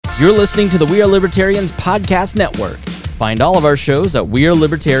You're listening to the We Are Libertarians Podcast Network. Find all of our shows at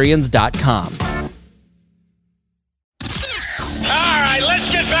wearelibertarians.com. All right, let's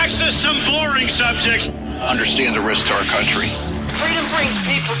get back to some boring subjects. Understand the risk to our country. Freedom brings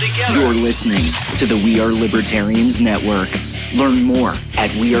people together. You're listening to the We Are Libertarians Network. Learn more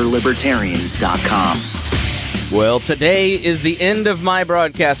at wearelibertarians.com. Well, today is the end of my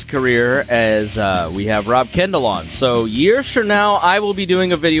broadcast career as we have Rob Kendall on. So years from now, I will be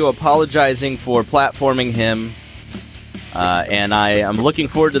doing a video apologizing for platforming him. And I am looking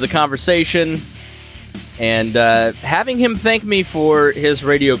forward to the conversation and having him thank me for his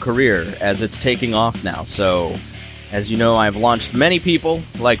radio career as it's taking off now. So, as you know, I've launched many people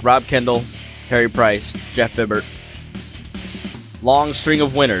like Rob Kendall, Harry Price, Jeff Ibbert. Long string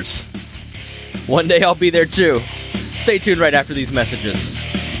of winners. One day I'll be there too. Stay tuned right after these messages.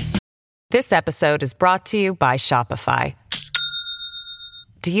 This episode is brought to you by Shopify.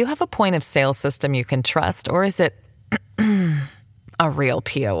 Do you have a point of sale system you can trust, or is it a real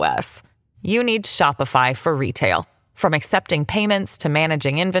POS? You need Shopify for retail. From accepting payments to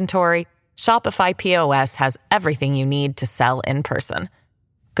managing inventory, Shopify POS has everything you need to sell in person.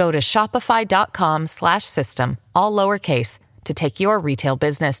 Go to shopify.com/system, all lowercase, to take your retail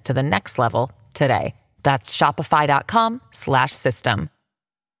business to the next level today. That's shopify.com/system.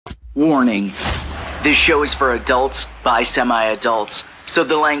 Warning. This show is for adults by semi-adults, so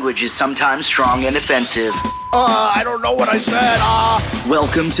the language is sometimes strong and offensive. I don't know what I said.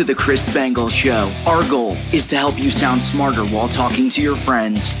 Welcome to the Chris Spangle Show. Our goal is to help you sound smarter while talking to your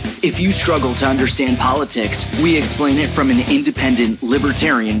friends. If you struggle to understand politics, we explain it from an independent,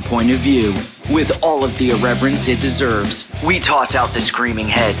 libertarian point of view. With all of the irreverence it deserves, we toss out the screaming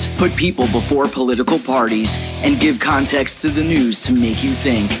heads, put people before political parties, and give context to the news to make you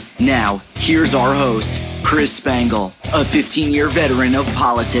think. Now, here's our host, Chris Spangle, a 15-year veteran of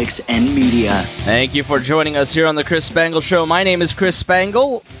politics and media. Thank you for joining us here on the Chris Spangle Show. My name is Chris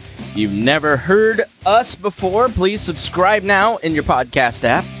Spangle. If you've never heard us before, please subscribe now in your podcast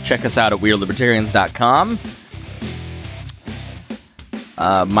app. Check us out at wearelibertarians.com.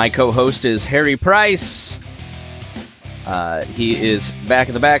 My co-host is Harry Price. He is back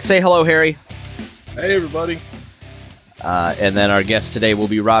in the back. Say hello, Harry. Hey, everybody. And then our guest today will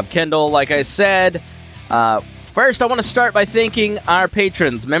be Rob Kendall, like I said. First, I want to start by thanking our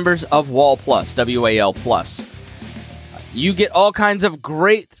patrons, members of WAL Plus, WAL Plus. You get all kinds of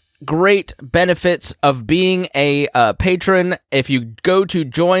great benefits of being a patron if you go to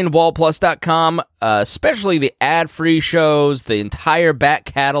joinwalplus.com, especially the ad-free shows, the entire back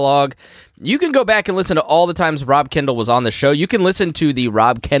catalog. You can go back and listen to all the times Rob Kendall was on the show. You can listen to the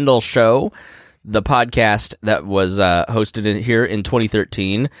Rob Kendall Show, the podcast that was hosted here in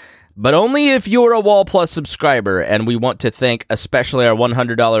 2013, but only if you're a WAL Plus subscriber. And we want to thank especially our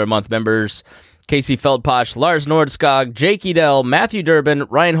 $100 a month members, Casey Feldposh, Lars Nordskog, Jake Edel, Matthew Durbin,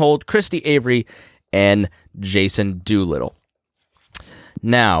 Ryan Holt, Christy Avery, and Jason Doolittle.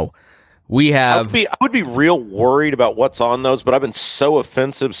 Now, we have... I would be real worried about what's on those, but I've been so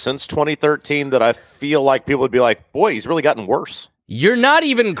offensive since 2013 that I feel like people would be like, boy, he's really gotten worse. You're not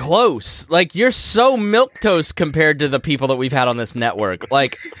even close. Like, you're so milquetoast compared to the people that we've had on this network.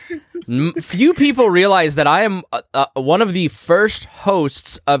 Like, few people realize that I am one of the first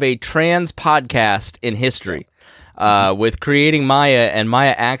hosts of a trans podcast in history, with Creating Maya and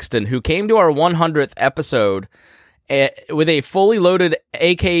Maya Axton, who came to our 100th episode with a fully loaded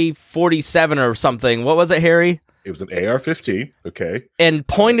AK-47 or something. What was it, Harry? It was an AR-15, okay. And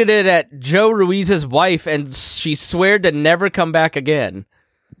pointed it at Joe Ruiz's wife, and she swore to never come back again.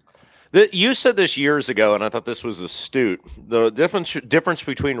 You said this years ago, and I thought this was astute. The difference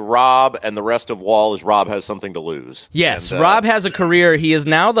between Rob and the rest of WAL is Rob has something to lose. Yes, and, Rob has a career. He is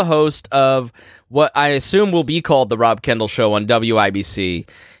now the host of what I assume will be called the Rob Kendall Show on WIBC.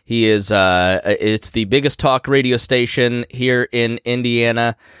 He is, it's the biggest talk radio station here in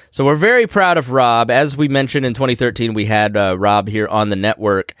Indiana. So we're very proud of Rob. As we mentioned in 2013, we had Rob here on the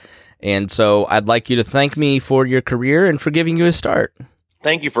network. And so I'd like you to thank me for your career and for giving you a start.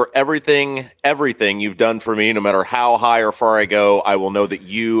 Thank you for everything you've done for me. No matter how high or far I go, I will know that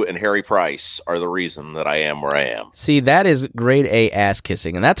you and Harry Price are the reason that I am where I am. See, that is grade A ass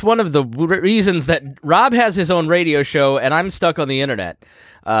kissing. And that's one of the reasons that Rob has his own radio show and I'm stuck on the internet.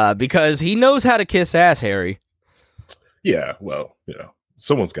 Because he knows how to kiss ass, Harry. Yeah, well,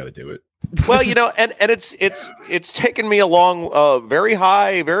 someone's got to do it. Well, and it's taken me a long, very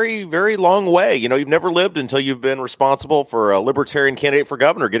high, very, very long way. You've never lived until you've been responsible for a libertarian candidate for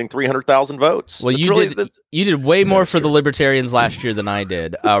governor getting 300,000 votes. Well, you did way more for the libertarians last year than I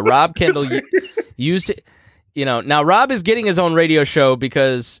did. Rob Kendall used now Rob is getting his own radio show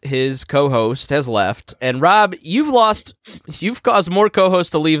because his co-host has left. And Rob, you've caused more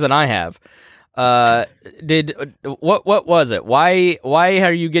co-hosts to leave than I have. What was it? Why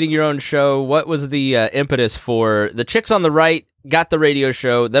are you getting your own show? What was the impetus for the chicks on the right got the radio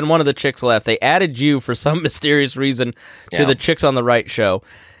show, then one of the chicks left. They added you for some mysterious reason to the chicks on the right show.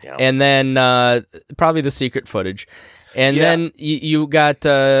 Yeah. And then probably the secret footage. And then you got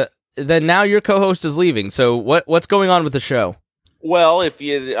then now your co-host is leaving. So what's going on with the show? Well,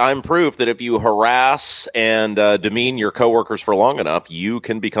 I'm proof that if you harass and demean your coworkers for long enough, you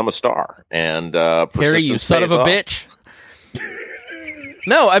can become a star. And Harry, you son of a bitch.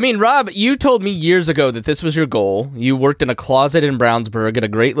 No, I mean, Rob, you told me years ago that this was your goal. You worked in a closet in Brownsburg at a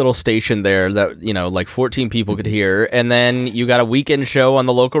great little station there that, like 14 people could hear. And then you got a weekend show on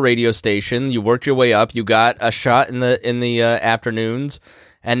the local radio station. You worked your way up. You got a shot in the afternoons.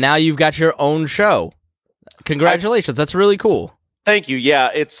 And now you've got your own show. Congratulations. That's really cool. Thank you.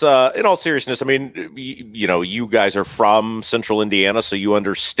 Yeah, it's in all seriousness. I mean, you guys are from Central Indiana, so you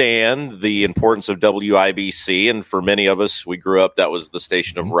understand the importance of WIBC. And for many of us, we grew up, that was the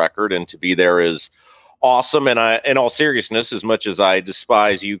station of record, and to be there is awesome. And in all seriousness, as much as I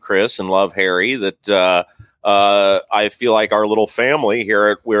despise you, Chris, and love Harry, that I feel like our little family here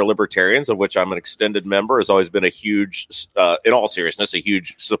at We're Libertarians, of which I'm an extended member, has always been a huge, in all seriousness, a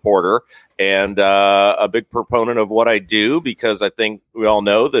huge supporter and a big proponent of what I do, because I think we all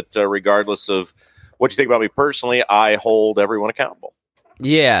know that regardless of what you think about me personally, I hold everyone accountable.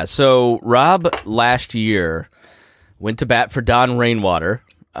 Yeah, so Rob last year went to bat for Don Rainwater.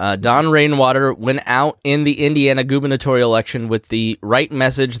 Don Rainwater went out in the Indiana gubernatorial election with the right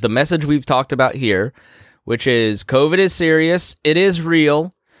message, the message we've talked about here, which is COVID is serious, it is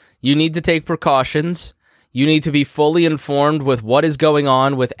real, you need to take precautions, you need to be fully informed with what is going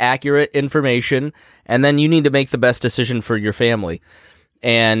on with accurate information, and then you need to make the best decision for your family.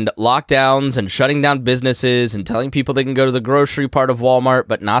 And lockdowns and shutting down businesses and telling people they can go to the grocery part of Walmart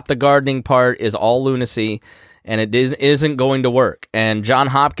but not the gardening part is all lunacy, and it isn't going to work. And John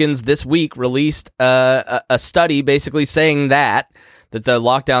Hopkins this week released a study basically saying that the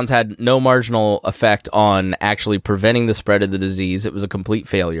lockdowns had no marginal effect on actually preventing the spread of the disease. It was a complete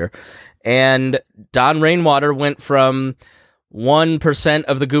failure. And Don Rainwater went from 1%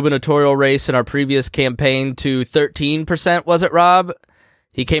 of the gubernatorial race in our previous campaign to 13%, was it, Rob?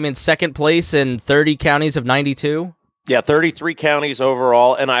 He came in second place in 30 counties of 92. Yeah, 33 counties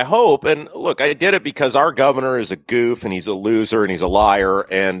overall. And I hope, and look, I did it because our governor is a goof and he's a loser and he's a liar.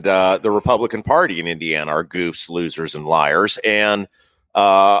 And the Republican Party in Indiana are goofs, losers, and liars. And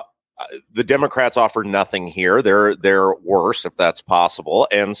the Democrats offer nothing here. They're worse, if that's possible.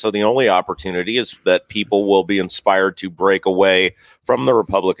 And so the only opportunity is that people will be inspired to break away from the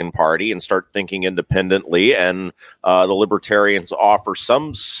Republican Party and start thinking independently. And the Libertarians offer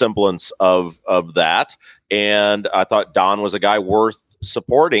some semblance of that. And I thought Don was a guy worth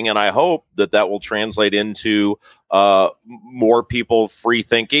supporting, and I hope that will translate into more people free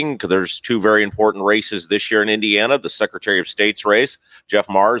thinking, because there's two very important races this year in Indiana: the Secretary of State's race, Jeff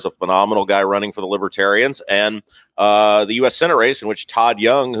Maher is a phenomenal guy running for the Libertarians, and the U.S. Senate race, in which Todd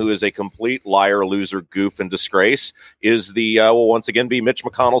Young, who is a complete liar, loser, goof, and disgrace, is will once again be Mitch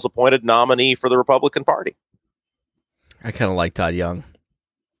McConnell's appointed nominee for the Republican Party. I kind of like Todd Young.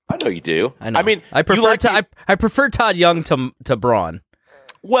 I know you do. I know. I mean, I prefer Todd Young to Braun.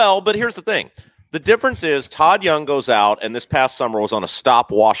 Well, but here's the thing. The difference is Todd Young goes out, and this past summer was on a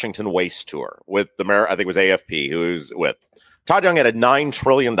Stop Washington Waste tour with the mayor, I think it was AFP, who he was with. Todd Young added $9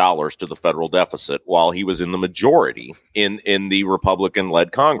 trillion to the federal deficit while he was in the majority in the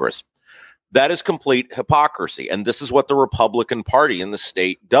Republican-led Congress. That is complete hypocrisy. And this is what the Republican Party in the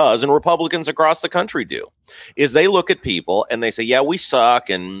state does, and Republicans across the country do, is they look at people and they say, yeah, we suck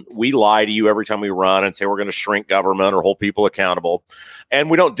and we lie to you every time we run and say we're going to shrink government or hold people accountable. And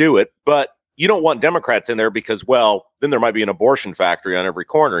we don't do it. But you don't want Democrats in there because, well, then there might be an abortion factory on every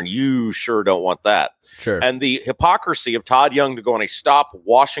corner, and you sure don't want that. Sure. And the hypocrisy of Todd Young to go on a Stop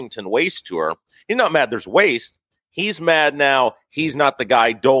Washington Waste tour, he's not mad there's waste. He's mad now he's not the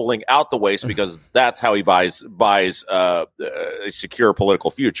guy doling out the waste, because that's how he buys a secure political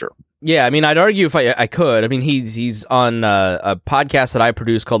future. Yeah, I mean, I'd argue if I could. I mean, he's on a podcast that I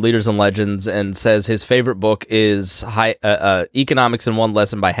produce called Leaders and Legends, and says his favorite book is Economics in One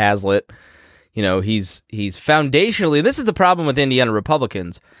Lesson by Hazlitt. You know, he's foundationally, this is the problem with Indiana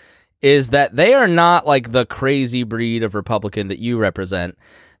Republicans, is that they are not like the crazy breed of Republican that you represent.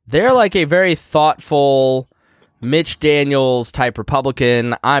 They're like a very thoughtful Mitch Daniels type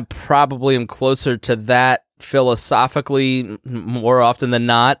Republican. I probably am closer to that philosophically more often than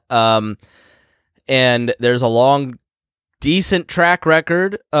not. And and there's a long, decent track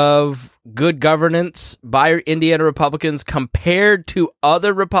record of good governance by Indiana Republicans compared to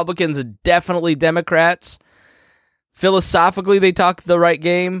other Republicans and definitely Democrats. Philosophically, they talk the right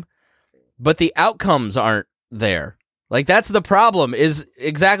game, but the outcomes aren't there. Like, that's the problem, is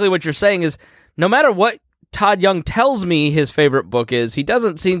exactly what you're saying, is no matter what Todd Young tells me his favorite book is, he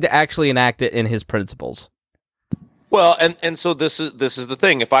doesn't seem to actually enact it in his principles. Well, and so this is the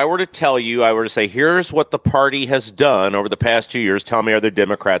thing. If I were to tell you, I were to say, here's what the party has done over the past 2 years, tell me, are they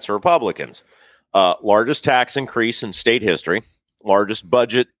Democrats or Republicans? Largest tax increase in state history, largest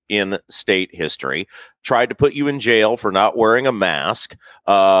budget in state history, tried to put you in jail for not wearing a mask,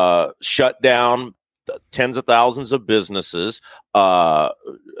 shut down tens of thousands of businesses,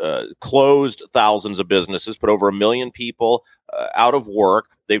 closed thousands of businesses, put over 1 million people out of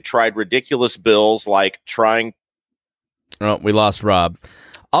work. They've tried ridiculous bills like trying. Oh, we lost Rob.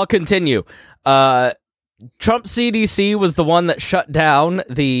 I'll continue. Trump CDC was the one that shut down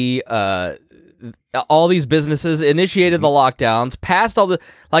the all these businesses, initiated the lockdowns, passed all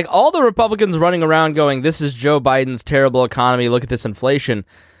the Republicans running around going, this is Joe Biden's terrible economy, look at this inflation.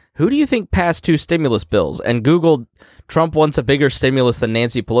 Who do you think passed 2 stimulus bills? And Google Trump wants a bigger stimulus than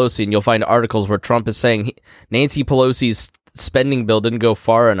Nancy Pelosi, and you'll find articles where Trump is saying Nancy Pelosi's spending bill didn't go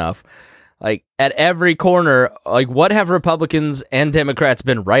far enough. Like, at every corner, like, what have Republicans and Democrats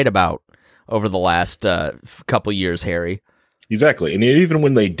been right about over the last couple years, Harry? Exactly. And even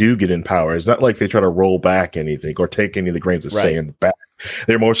when they do get in power, it's not like they try to roll back anything or take any of the grains of sand back.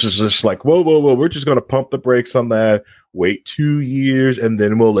 Their emotions just like, whoa, we're just going to pump the brakes on that, wait 2 years, and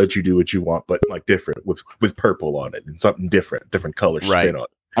then we'll let you do what you want, but like different, with purple on it and something different color spin on it.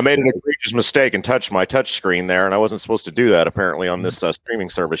 I made an egregious mistake and touched my touch screen there, and I wasn't supposed to do that, apparently, on this streaming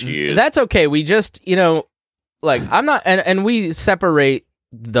service you use. That's okay. We just, I'm not, and we separate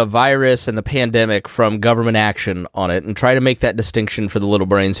the virus and the pandemic from government action on it and try to make that distinction for the little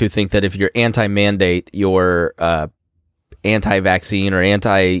brains who think that if you're anti-mandate, you're anti-vaccine or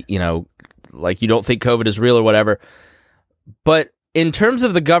like you don't think COVID is real or whatever. But in terms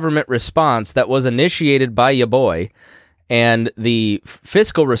of the government response that was initiated by ya boy and the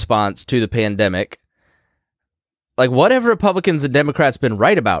fiscal response to the pandemic, like, what have Republicans and Democrats been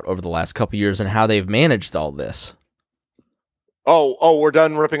right about over the last couple years and how they've managed all this? Oh, we're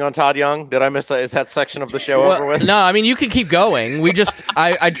done ripping on Todd Young? Did I miss that? Is that section of the show over with? No, I mean, you can keep going. We just,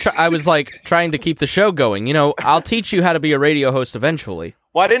 I was like trying to keep the show going. I'll teach you how to be a radio host eventually.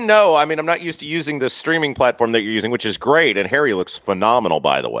 Well, I didn't know. I mean, I'm not used to using this streaming platform that you're using, which is great. And Harry looks phenomenal,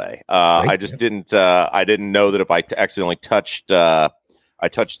 by the way. I just didn't know that if I accidentally touched the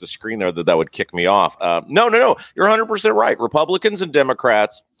screen there, that would kick me off. No. You're 100% right. Republicans and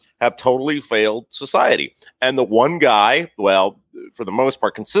Democrats have totally failed society. And the one guy, well, for the most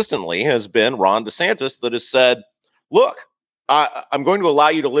part, consistently has been Ron DeSantis, that has said, look, I'm going to allow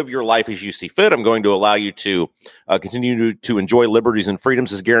you to live your life as you see fit. I'm going to allow you to continue to enjoy liberties and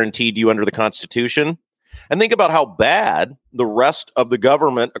freedoms as guaranteed you under the Constitution. And think about how bad the rest of the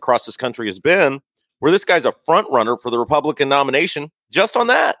government across this country has been, where this guy's a front runner for the Republican nomination just on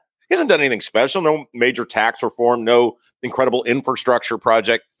that. He hasn't done anything special, no major tax reform, no incredible infrastructure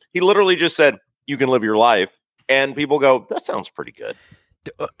project. He literally just said, you can live your life. And people go, that sounds pretty good.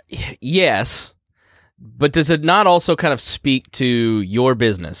 Yes. But does it not also kind of speak to your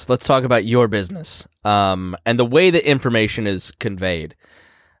business? Let's talk about your business and the way that information is conveyed.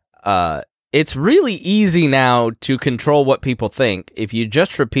 It's really easy now to control what people think if you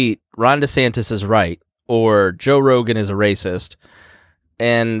just repeat Ron DeSantis is right or Joe Rogan is a racist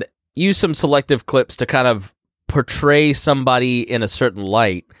and use some selective clips to kind of portray somebody in a certain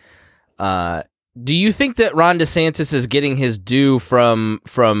light. Do you think that Ron DeSantis is getting his due from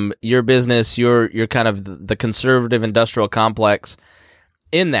your business, your kind of the conservative industrial complex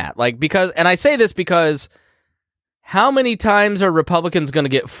in that? Like, because, and I say this because how many times are Republicans going to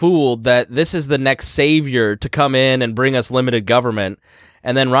get fooled that this is the next savior to come in and bring us limited government,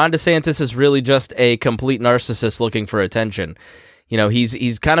 and then Ron DeSantis is really just a complete narcissist looking for attention?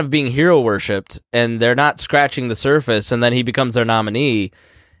 He's kind of being hero worshipped, and they're not scratching the surface, and then he becomes their nominee,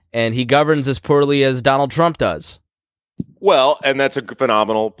 and he governs as poorly as Donald Trump does. Well, and that's a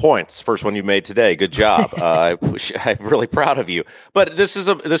phenomenal point. First one you made today. Good job. I'm really proud of you. But this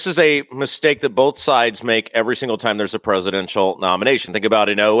is a mistake that both sides make every single time there's a presidential nomination. Think about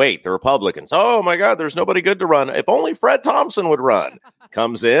in 2008, the Republicans. Oh my God, there's nobody good to run. If only Fred Thompson would run.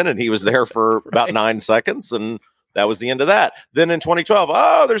 Comes in and he was there for about 9 seconds, and that was the end of that. Then in 2012,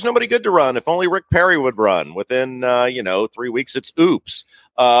 oh, there's nobody good to run. If only Rick Perry would run. Within 3 weeks, it's oops.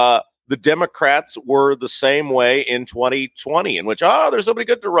 the Democrats were the same way in 2020, in which, there's nobody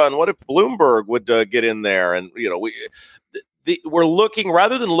good to run. What if Bloomberg would get in there? And, we're looking,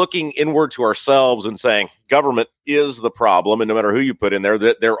 rather than looking inward to ourselves and saying government is the problem, and no matter who you put in there,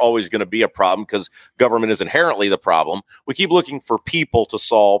 that they're always going to be a problem because government is inherently the problem. We keep looking for people to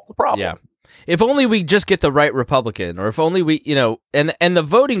solve the problem. Yeah. If only we just get the right Republican, or if only we, and the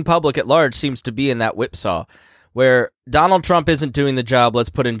voting public at large seems to be in that whipsaw where Donald Trump isn't doing the job, let's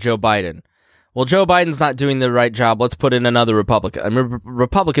put in Joe Biden. Well, Joe Biden's not doing the right job, let's put in another Republican. I mean,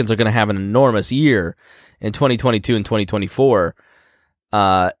 Republicans are going to have an enormous year in 2022 and 2024.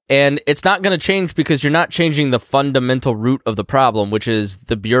 And it's not going to change because you're not changing the fundamental root of the problem, which is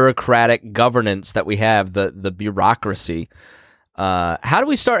the bureaucratic governance that we have, the bureaucracy. How do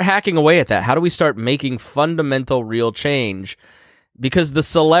we start hacking away at that? How do we start making fundamental real change? Because the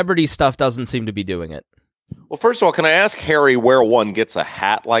celebrity stuff doesn't seem to be doing it. Well, first of all, can I ask Harry where one gets a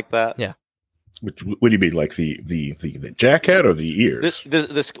hat like that? Yeah. What do you mean, like the jack hat or the ears?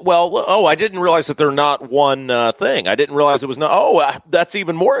 I didn't realize that they're not one thing. I didn't realize it was not. That's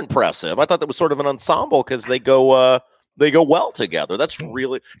even more impressive. I thought that was sort of an ensemble because they go well together. That's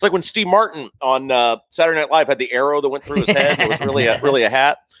really, it's like when Steve Martin on Saturday Night Live had the arrow that went through his head. And it was really a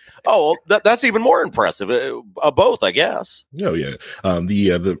hat. Oh, that's even more impressive. Both, I guess. Oh yeah.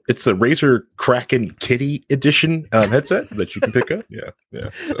 It's the Razer Kraken Kitty Edition headset that you can pick up. Yeah.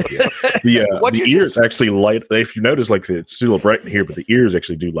 So, yeah. The ears actually light. If you notice, like it's still bright in here, but the ears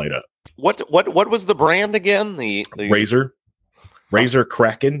actually do light up. What was the brand again? The Razer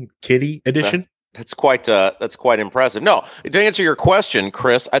Kraken Kitty Edition. That's quite impressive. No, to answer your question,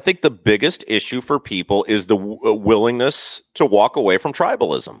 Chris, I think the biggest issue for people is the willingness to walk away from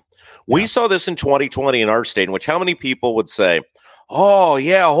tribalism. We saw this in 2020 in our state, in which how many people would say, "Oh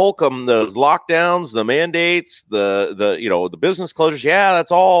yeah, Holcomb, the lockdowns, the mandates, the business closures, yeah,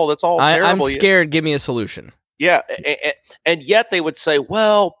 that's all terrible." I'm scared. Give me a solution. Yeah, and yet they would say,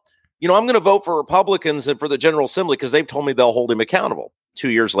 "Well, I'm going to vote for Republicans and for the General Assembly because they've told me they'll hold him accountable." 2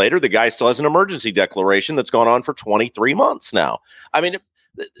 years later, the guy still has an emergency declaration that's gone on for 23 months now. I mean,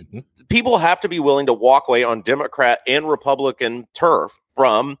 people have to be willing to walk away on Democrat and Republican turf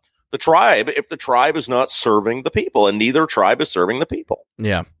from the tribe if the tribe is not serving the people, and neither tribe is serving the people.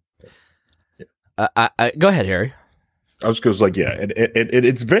 Yeah. Go ahead, Harry. I was goes like, yeah, and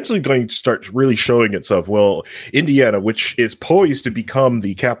it's eventually going to start really showing itself. Well, Indiana, which is poised to become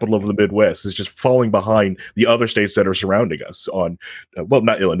the capital of the Midwest, is just falling behind the other states that are surrounding us.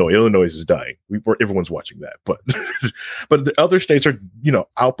 Not Illinois. Illinois is dying. Everyone's watching that, but the other states are,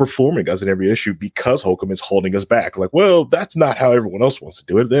 outperforming us in every issue because Holcomb is holding us back. Like, well, that's not how everyone else wants to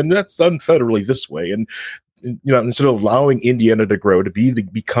do it. Then that's done federally this way, and. Instead of allowing Indiana to grow to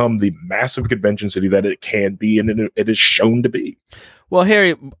become the massive convention city that it can be, and it is shown to be. Well,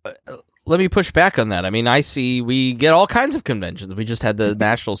 Harry, let me push back on that. I mean, I see we get all kinds of conventions. We just had the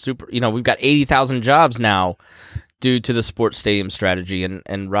national we've got 80,000 jobs now due to the sports stadium strategy.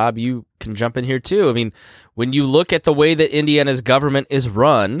 And Rob, you can jump in here too. I mean, when you look at the way that Indiana's government is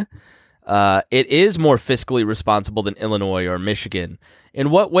run, it is more fiscally responsible than Illinois or Michigan.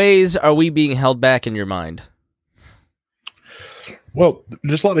 In what ways are we being held back in your mind? Well,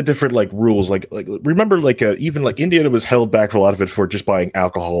 there's a lot of different rules. Remember, even Indiana was held back for a lot of it for just buying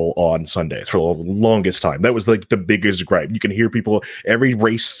alcohol on Sundays for the longest time. That was the biggest gripe. You can hear people every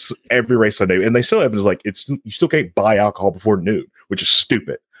race Sunday, and they still have you still can't buy alcohol before noon, which is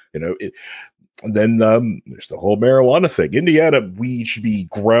stupid. And then there's the whole marijuana thing. Indiana, weed should be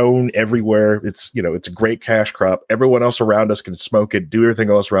grown everywhere. It's it's a great cash crop. Everyone else around us can smoke it, do everything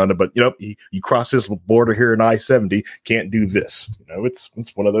else around it. But you cross this border here in I-70, can't do this. It's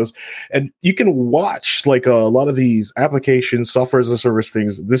one of those. And you can watch a lot of these applications, software as a service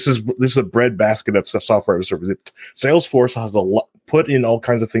things. This is a breadbasket of software as a service. Salesforce has put in all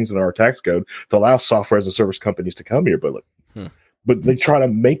kinds of things in our tax code to allow software as a service companies to come here, but they try to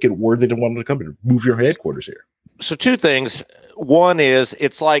make it where they don't want them to come here. Move your headquarters here. So two things. One is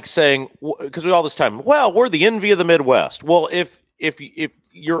it's like saying, because we all this time, well, we're the envy of the Midwest. Well, if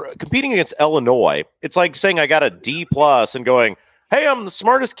you're competing against Illinois, it's like saying I got a D+ and going, hey, I'm the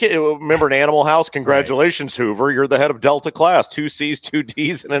smartest kid. Remember in Animal House? Congratulations, right. Hoover. You're the head of Delta class. 2 C's, 2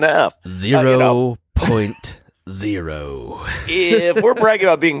 D's, and an F. 0.0. If we're bragging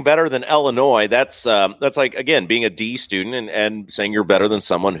about being better than Illinois, that's like, again, being a D student and saying you're better than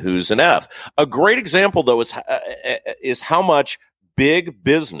someone who's an F. A great example, though, is how much big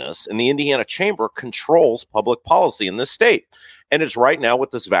business in the Indiana Chamber controls public policy in this state. And it's right now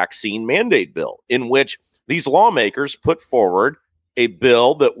with this vaccine mandate bill, in which these lawmakers put forward a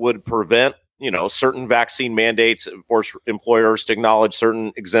bill that would prevent certain vaccine mandates, force employers to acknowledge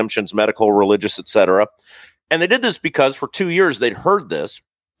certain exemptions, medical, religious, etc. And they did this because for 2 years they'd heard this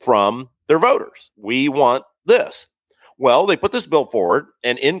from their voters. We want this. Well, they put this bill forward,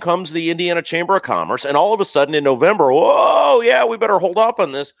 and in comes the Indiana Chamber of Commerce, and all of a sudden in November, whoa, yeah, we better hold off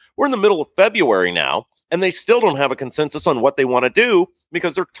on this. We're in the middle of February now, and they still don't have a consensus on what they want to do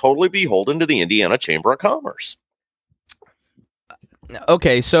because they're totally beholden to the Indiana Chamber of Commerce.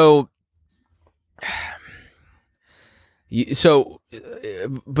 Okay, so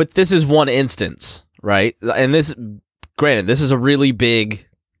but this is one instance, right? And granted, this is a really big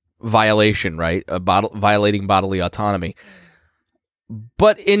violation, right? Violating bodily autonomy.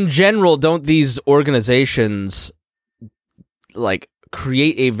 But in general, don't these organizations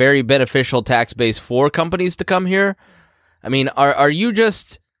create a very beneficial tax base for companies to come here? I mean, are you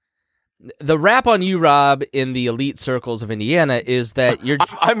just the rap on you, Rob, in the elite circles of Indiana is that you're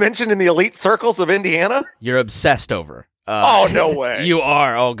I mentioned in the elite circles of Indiana? You're obsessed over. Oh, no way. You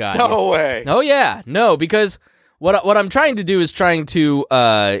are. Oh, God. No way. Oh, yeah. No, because what I'm trying to do is trying to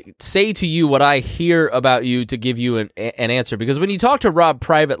say to you what I hear about you to give you an answer. Because when you talk to Rob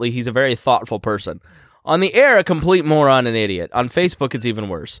privately, he's a very thoughtful person. On the air, a complete moron and idiot. On Facebook, it's even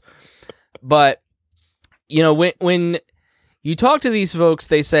worse. But, when you talk to these folks,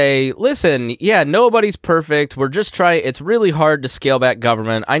 they say, listen, yeah, nobody's perfect. We're just trying. It's really hard to scale back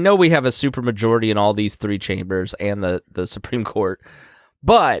government. I know we have a supermajority in all these three chambers and the Supreme Court,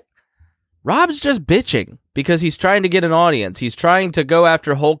 but Rob's just bitching because he's trying to get an audience. He's trying to go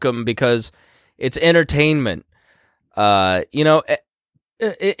after Holcomb because it's entertainment. In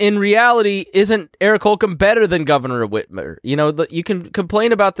reality, isn't Eric Holcomb better than Governor Whitmer? You can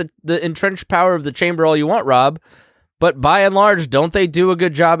complain about the entrenched power of the chamber all you want, Rob, but by and large, don't they do a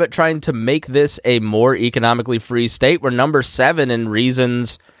good job at trying to make this a more economically free state? We're number 7 in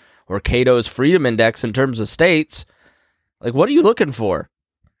Reason's or Cato's Freedom Index in terms of states. What are you looking for?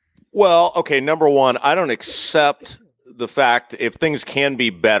 Well, okay, number one, I don't accept the fact if things can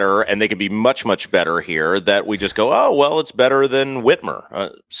be better, and they can be much, much better here, that we just go, oh, well, it's better than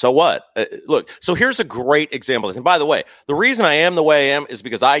Whitmer. So what? Look, so here's a great example. And by the way, the reason I am the way I am is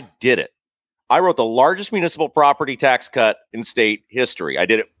because I did it. I wrote the largest municipal property tax cut in state history. I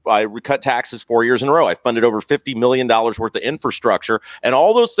did it. I cut taxes 4 years in a row. I funded over $50 million worth of infrastructure. And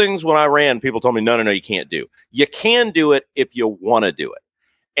all those things when I ran, people told me, no, you can't do. You can do it if you want to do it.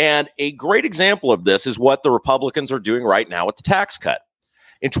 And a great example of this is what the Republicans are doing right now with the tax cut.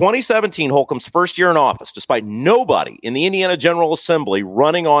 In 2017, Holcomb's first year in office, despite nobody in the Indiana General Assembly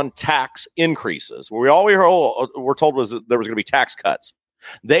running on tax increases, where all we were told was that there was going to be tax cuts,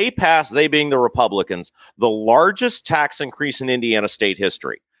 they passed, they being the Republicans, the largest tax increase in Indiana state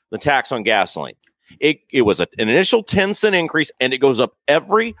history, the tax on gasoline. It was an initial 10-cent increase, and it goes up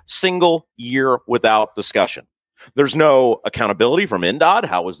every single year without discussion. There's no accountability from INDOT.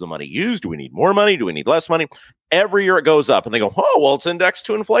 How was the money used? Do we need more money? Do we need less money? Every year it goes up, and they go, oh, well, it's indexed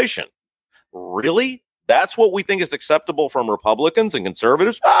to inflation. Really? That's what we think is acceptable from Republicans and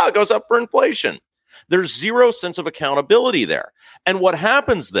conservatives? It goes up for inflation. There's zero sense of accountability there. And what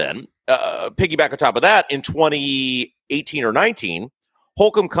happens then, piggyback on top of that, in 2018 or 19,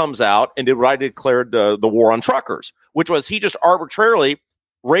 Holcomb comes out and declared the war on truckers, which was he just arbitrarily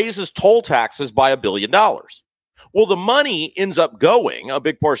raises toll taxes by $1 billion. Well, the money ends up going, a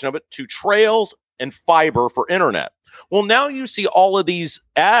big portion of it, to trails and fiber for internet. Well, now you see all of these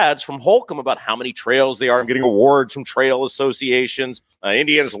ads from Holcomb about how many trails they are and getting awards from trail associations.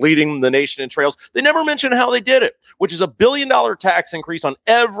 Indiana's leading the nation in trails. They never mention how they did it, which is $1 billion tax increase on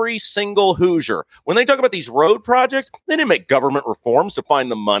every single Hoosier. When they talk about these road projects, they didn't make government reforms to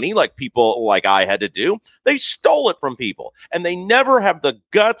find the money like people like I had to do. They stole it from people, and they never have the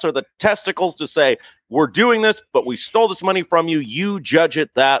guts or the testicles to say, we're doing this, but we stole this money from you. You judge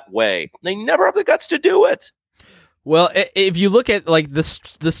it that way. They never have the guts to do it. Well, if you look at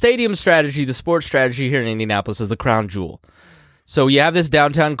the stadium strategy, the sports strategy here in Indianapolis is the crown jewel. So you have this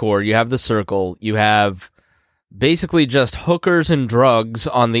downtown core, you have the Circle, you have basically just hookers and drugs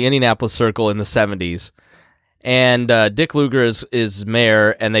on the Indianapolis Circle in the 70s. And Dick Lugar is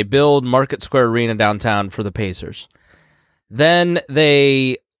mayor, and they build Market Square Arena downtown for the Pacers. Then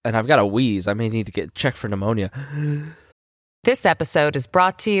and I've got a wheeze, I may need to get checked for pneumonia. This episode is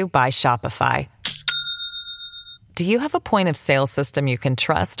brought to you by Shopify. Do you have a point of sale system you can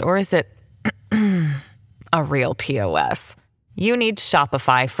trust, or is it a real POS? You need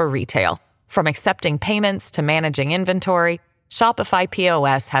Shopify for retail. From accepting payments to managing inventory, Shopify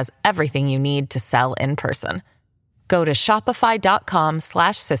POS has everything you need to sell in person. Go to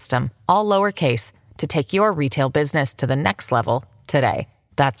shopify.com/system, all lowercase, to take your retail business to the next level today.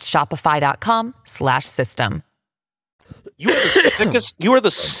 That's shopify.com/system. You are the sickest. You are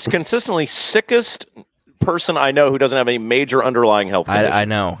the consistently sickest person I know who doesn't have any major underlying health condition. I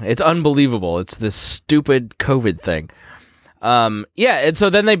know. It's unbelievable. It's this stupid COVID thing. Yeah, and so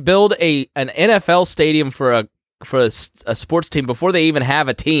then they build an NFL stadium for a sports team before they even have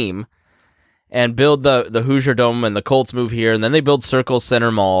a team, and build the Hoosier Dome, and the Colts move here, and then they build Circle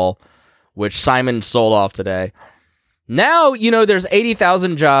Center Mall, which Simon sold off today. Now, there's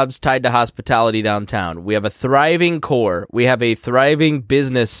 80,000 jobs tied to hospitality downtown. We have a thriving core. We have a thriving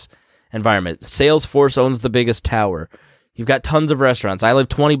business environment. Salesforce owns the biggest tower. You've got tons of restaurants. I live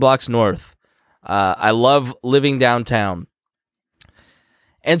 20 blocks north. I love living downtown.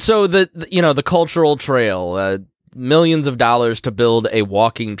 And so the cultural trail, millions of dollars to build a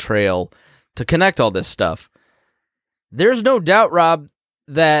walking trail to connect all this stuff. There's no doubt, Rob,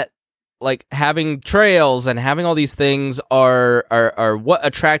 that having trails and having all these things are what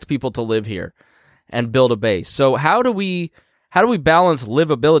attract people to live here and build a base. So how do we balance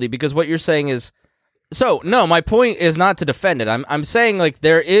livability? Because what you're saying is, no, my point is not to defend it. I'm saying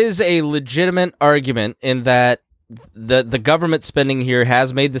there is a legitimate argument in that the government spending here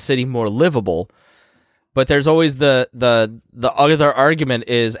has made the city more livable, but there's always the other argument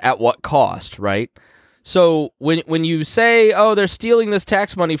is at what cost, right? So when you say, oh, they're stealing this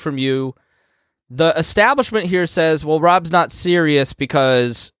tax money from you, the establishment here says, well, Rob's not serious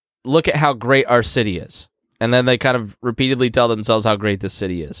because look at how great our city is. And then they kind of repeatedly tell themselves how great this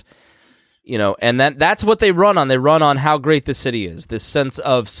city is. And that's what they run on. They run on how great the city is, this sense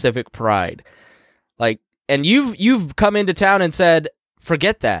of civic pride. And you've come into town and said,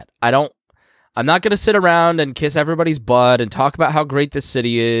 forget that. I'm not going to sit around and kiss everybody's butt and talk about how great this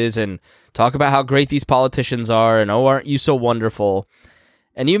city is and talk about how great these politicians are and, oh, aren't you so wonderful?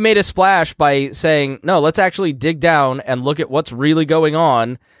 And you made a splash by saying, no, let's actually dig down and look at what's really going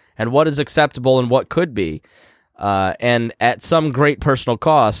on and what is acceptable and what could be, and at some great personal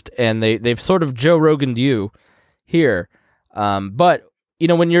cost. And they've sort of Joe Rogan'd you here. But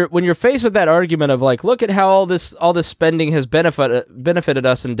when you're faced with that argument of look at how all this spending has benefited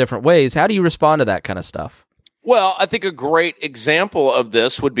us in different ways, how do you respond to that kind of stuff? Well, I think a great example of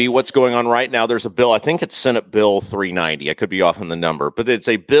this would be what's going on right now. There's a bill, I think it's Senate Bill 390. I could be off on the number, but it's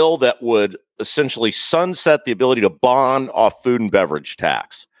a bill that would essentially sunset the ability to bond off food and beverage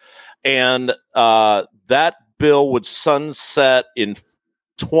tax. And that bill would sunset in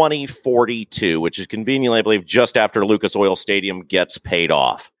 2042, which is conveniently, I believe, just after Lucas Oil Stadium gets paid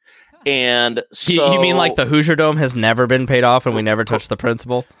off. And so, you mean the Hoosier Dome has never been paid off and we never touched the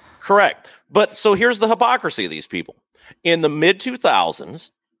principal? Correct. But so here's the hypocrisy of these people. In the mid-2000s,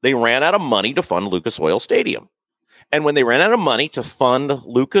 they ran out of money to fund Lucas Oil Stadium. And when they ran out of money to fund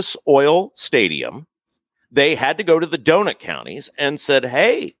Lucas Oil Stadium, they had to go to the donut counties and said,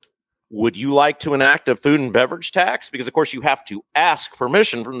 hey, would you like to enact a food and beverage tax? Because, of course, you have to ask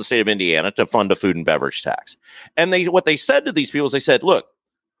permission from the state of Indiana to fund a food and beverage tax. And what they said to these people is they said, look,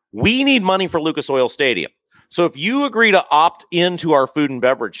 we need money for Lucas Oil Stadium. So if you agree to opt into our food and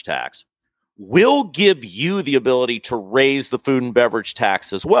beverage tax, we'll give you the ability to raise the food and beverage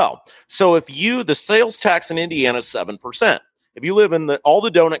tax as well. So the sales tax in Indiana is 7%. If you live in all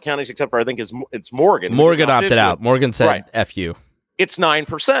the donut counties, except for I think it's Morgan. Morgan opted out. Morgan said, right, F you. It's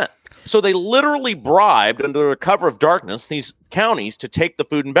 9%. So they literally bribed under the cover of darkness these counties to take the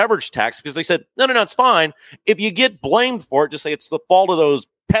food and beverage tax because they said, no, it's fine. If you get blamed for it, just say it's the fault of those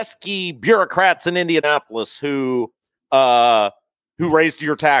pesky bureaucrats in Indianapolis who raised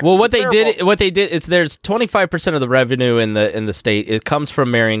your taxes. Well, what they did is there's 25% of the revenue in the state. It comes from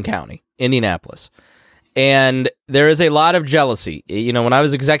Marion County, Indianapolis. And there is a lot of jealousy. When I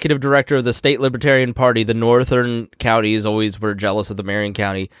was executive director of the State Libertarian Party, the northern counties always were jealous of the Marion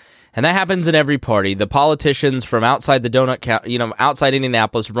County. And that happens in every party. The politicians from outside the donut county, outside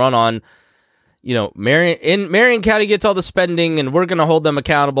Indianapolis run on, Marion County gets all the spending and we're going to hold them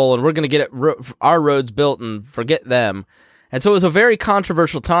accountable and we're going to get our roads built and forget them. And so it was a very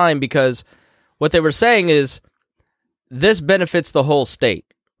controversial time because what they were saying is this benefits the whole state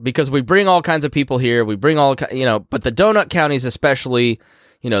because we bring all kinds of people here. We bring but the donut counties especially,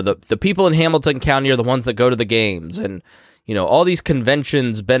 the people in Hamilton County are the ones that go to the games and, all these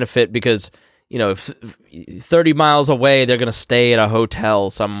conventions benefit because, if 30 miles away, they're going to stay at a hotel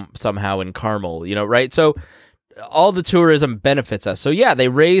somehow in Carmel, right? So all the tourism benefits us. So yeah, they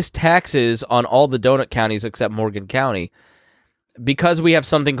raise taxes on all the donut counties except Morgan County because we have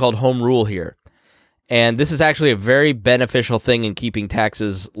something called home rule here. And this is actually a very beneficial thing in keeping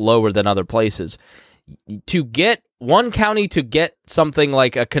taxes lower than other places. To get one county to get something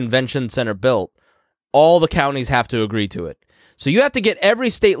like a convention center built, all the counties have to agree to it. So you have to get every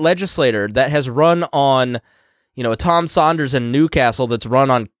state legislator that has run on, a Tom Saunders in Newcastle that's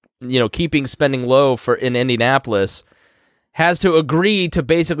run on, keeping spending low in Indianapolis, has to agree to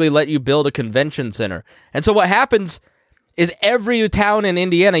basically let you build a convention center. And so what happens is every town in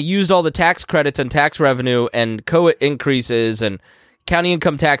Indiana used all the tax credits and tax revenue and COIT increases and county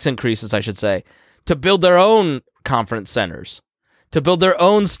income tax increases, I should say, to build their own conference centers, to build their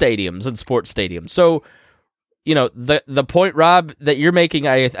own stadiums and sports stadiums. So, the point, Rob, that you're making,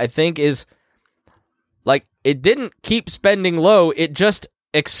 I think, is like it didn't keep spending low. It just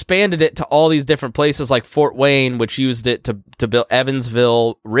expanded it to all these different places like Fort Wayne, which used it to build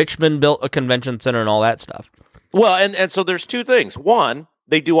Evansville. Richmond built a convention center and all that stuff. Well, and so there's two things. One,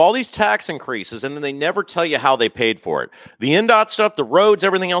 they do all these tax increases, and then they never tell you how they paid for it. The NDOT stuff, the roads,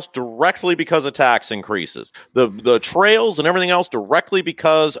 everything else, directly because of tax increases. The trails and everything else, directly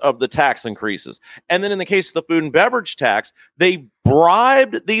because of the tax increases. And then in the case of the food and beverage tax, they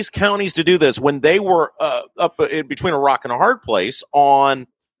bribed these counties to do this when they were up in between a rock and a hard place on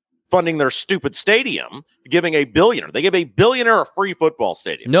funding their stupid stadium, giving a billionaire. They give a billionaire a free football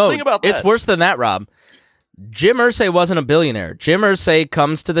stadium. No, think about that. It's worse than that, Rob. Jim Irsay wasn't a billionaire. Jim Irsay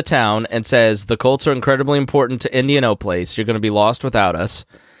comes to the town and says, the Colts are incredibly important to Indianapolis. You're going to be lost without us.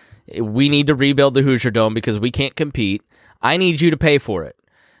 We need to rebuild the Hoosier Dome because we can't compete. I need you to pay for it.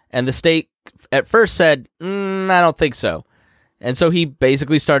 And the state at first said, I don't think so. And so he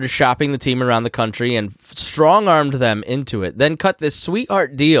basically started shopping the team around the country and strong-armed them into it. Then cut this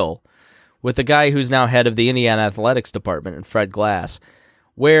sweetheart deal with the guy who's now head of the Indiana Athletics Department, Fred Glass,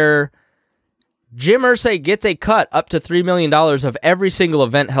 where Jim Irsay gets a cut up to $3 million of every single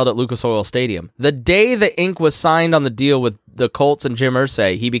event held at Lucas Oil Stadium. The day the ink was signed on the deal with the Colts and Jim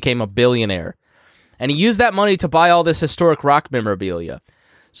Irsay, he became a billionaire. And he used that money to buy all this historic rock memorabilia.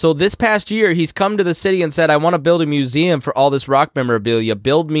 So this past year, he's come to the city and said, I want to build a museum for all this rock memorabilia.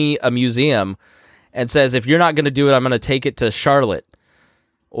 Build me a museum. And says, if you're not going to do it, I'm going to take it to Charlotte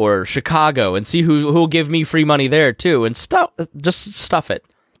or Chicago and see who will give me free money there too. And just stuff it.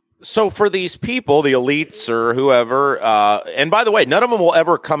 So for these people, the elites or whoever, and by the way, none of them will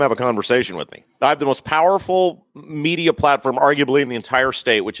ever come have a conversation with me. I have the most powerful media platform, arguably in the entire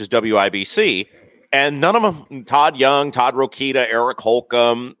state, which is WIBC. And none of them, Todd Young, Todd Rokita, Eric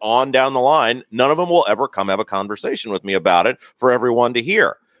Holcomb, on down the line, none of them will ever come have a conversation with me about it for everyone to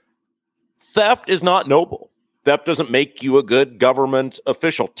hear. Theft is not noble. Theft doesn't make you a good government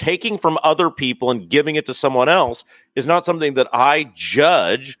official. Taking from other people and giving it to someone else is not something that I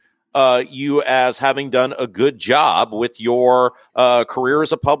judge you as having done a good job with your career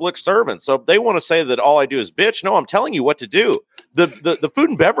as a public servant. So if they want to say that all I do is bitch, no, I'm telling you what to do. The food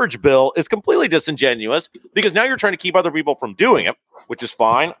and beverage bill is completely disingenuous because now you're trying to keep other people from doing it, which is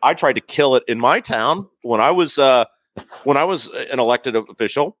fine. I tried to kill it in my town when I was an elected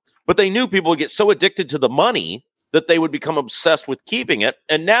official, but they knew people would get so addicted to the money that they would become obsessed with keeping it.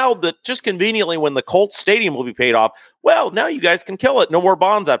 And now that just conveniently when the Colts stadium will be paid off, well, now you guys can kill it. No more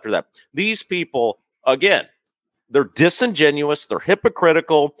bonds after that. These people, again, they're disingenuous. They're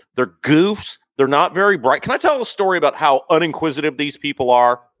hypocritical. They're goofs. They're not very bright. Can I tell a story about how uninquisitive these people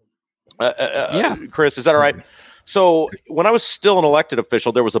are? Yeah. Chris, is that all right? So when I was still an elected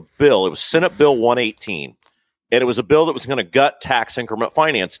official, there was a bill. It was Senate Bill 118. And it was a bill that was going to gut tax increment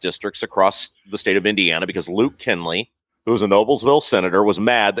finance districts across the state of Indiana because Luke Kinley, who was a Noblesville senator, was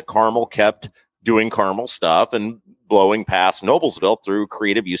mad that Carmel kept doing Carmel stuff and blowing past Noblesville through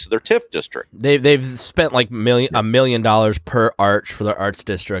creative use of their TIF district. They've spent like $1 million per arch for their arts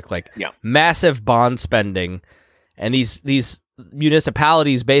district, massive bond spending. And these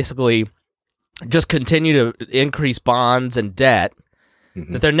municipalities basically just continue to increase bonds and debt.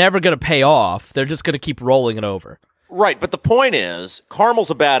 Mm-hmm. That they're never going to pay off. They're just going to keep rolling it over. Right, but the point is, Carmel's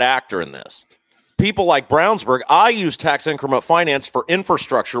a bad actor in this. People like Brownsburg, I use tax increment finance for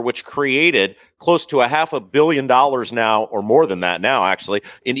infrastructure, which created close to $500 million now, or more than that now, actually,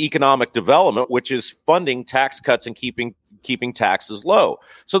 in economic development, which is funding tax cuts and keeping taxes low.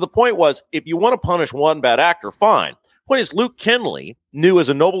 So the point was, if you want to punish one bad actor, fine. Point is, Luke Kinley knew as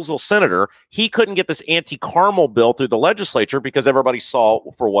a Noblesville senator, he couldn't get this anti-Carmel bill through the legislature because everybody saw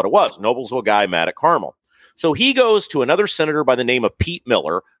for what it was. Noblesville guy mad at Carmel. So he goes to another senator by the name of Pete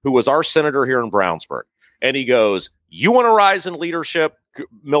Miller, who was our senator here in Brownsburg. And he goes, you want to rise in leadership?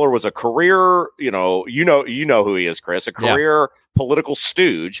 Miller was a career, you know who he is, Chris, a career political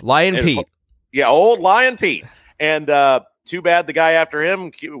stooge. Lion Pete. Yeah, old Lion Pete. And too bad the guy after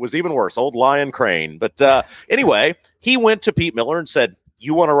him was even worse, old Lion Crane. But anyway, he went to Pete Miller and said,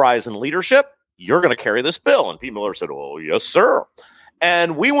 you want to rise in leadership? You're going to carry this bill. And Pete Miller said, oh, yes, sir.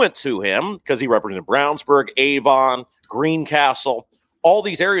 And we went to him because he represented Brownsburg, Avon, Greencastle, all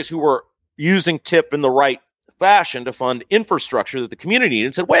these areas who were using TIP in the right fashion to fund infrastructure that the community needed,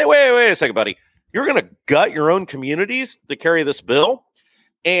 and said, wait a second, buddy. You're going to gut your own communities to carry this bill?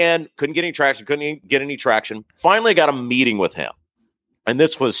 And couldn't get any traction. Finally got a meeting with him. And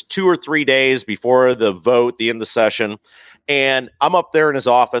this was 2 or 3 days before the vote, the end of the session. And I'm up there in his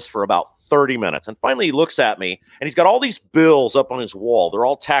office for about 30 minutes. And finally he looks at me, and he's got all these bills up on his wall. They're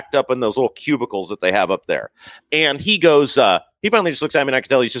all tacked up in those little cubicles that they have up there. And he goes, he finally just looks at me, and I can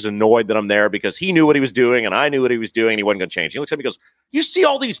tell he's just annoyed that I'm there because he knew what he was doing and I knew what he was doing and he wasn't going to change. He looks at me and goes, you see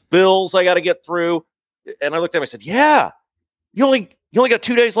all these bills I got to get through? And I looked at him and I said, yeah, you only got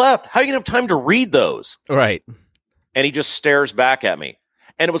 2 days left. How are you going to have time to read those? Right. And he just stares back at me.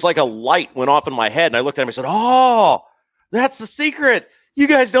 And it was like a light went off in my head. And I looked at him and said, oh, that's the secret. You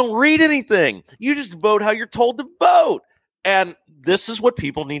guys don't read anything. You just vote how you're told to vote. And this is what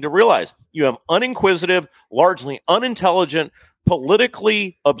people need to realize. You have uninquisitive, largely unintelligent,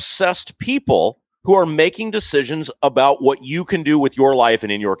 politically obsessed people who are making decisions about what you can do with your life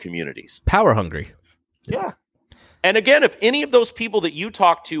and in your communities. Power hungry. Yeah. And again, if any of those people that you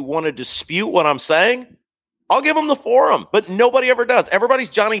talk to want to dispute what I'm saying, I'll give them the forum, but nobody ever does. Everybody's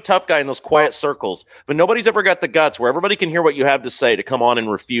Johnny Tough Guy in those quiet circles, but nobody's ever got the guts where everybody can hear what you have to say to come on and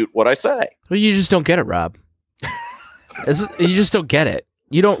refute what I say. Well, you just don't get it, Rob. You just don't get it.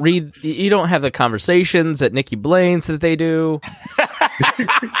 You don't have the conversations at Nikki Blaine's that they do.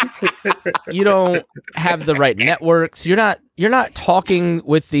 You don't have the right networks. You're not talking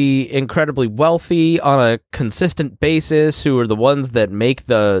with the incredibly wealthy on a consistent basis, who are the ones that make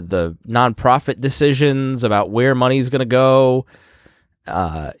the nonprofit decisions about where money's going to go.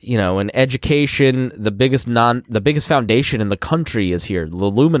 In education, the biggest foundation in the country is here, the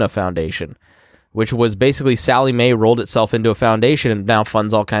Lumina Foundation, which was basically Sally Mae rolled itself into a foundation and now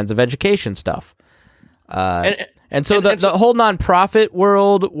funds all kinds of education stuff. And so the whole nonprofit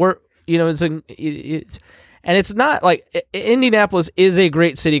world, it's not like Indianapolis is a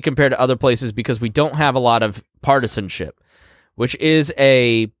great city compared to other places because we don't have a lot of partisanship, which is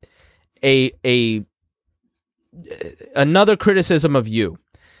another criticism of you,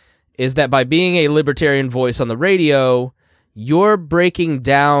 is that by being a libertarian voice on the radio, you're breaking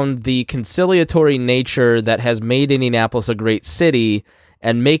down the conciliatory nature that has made Indianapolis a great city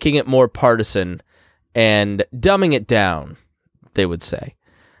and making it more partisan and dumbing it down, they would say.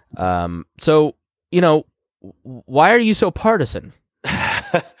 So, why are you so partisan?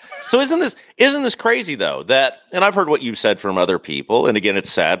 So isn't this crazy though, that, and I've heard what you've said from other people, and again,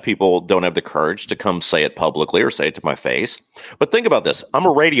 it's sad people don't have the courage to come say it publicly or say it to my face. But think about this. I'm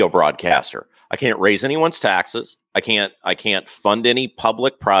a radio broadcaster. I can't raise anyone's taxes. I can't fund any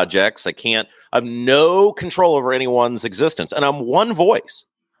public projects. I have no control over anyone's existence. And I'm one voice.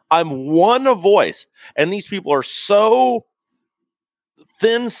 And these people are so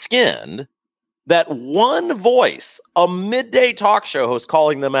thin-skinned that one voice, a midday talk show host,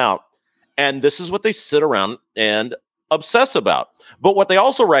 calling them out. And this is what they sit around and obsess about. But what they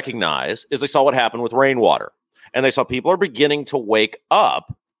also recognize is they saw what happened with rainwater. And they saw people are beginning to wake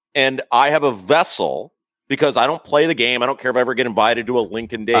up. And I have a vessel, because I don't play the game. I don't care if I ever get invited to a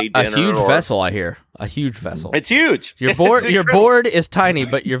Lincoln Day dinner. A huge vessel, I hear. A huge vessel. It's huge. Your board is tiny,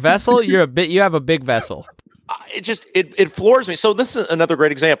 but your vessel, you have a big vessel. It floors me. So this is another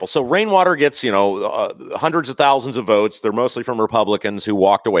great example. So rainwater gets, hundreds of thousands of votes. They're mostly from Republicans who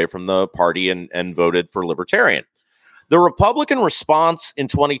walked away from the party and voted for Libertarian. The Republican response in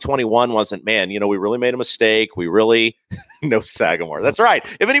 2021 wasn't, man, we really made a mistake. We really, no Sagamore. That's right.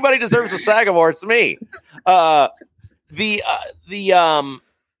 If anybody deserves a Sagamore, it's me. The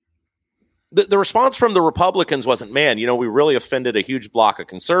response from the Republicans wasn't, man, we really offended a huge block of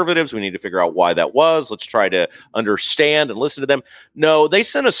conservatives. We need to figure out why that was. Let's try to understand and listen to them. No, they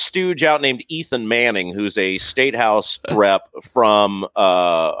sent a stooge out named Ethan Manning, who's a state house rep from,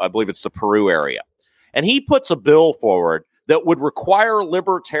 I believe it's the Peru area. And he puts a bill forward that would require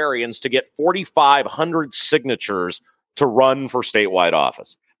libertarians to get 4,500 signatures to run for statewide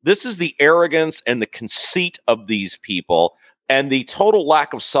office. This is the arrogance and the conceit of these people and the total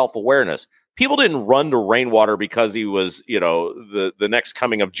lack of self-awareness. People didn't run to Rainwater because he was, the next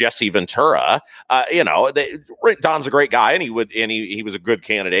coming of Jesse Ventura. Don's a great guy, and he was a good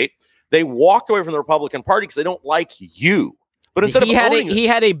candidate. They walked away from the Republican Party because they don't like you. But instead he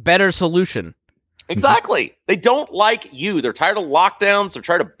had a better solution. Exactly. They don't like you. They're tired of lockdowns. They're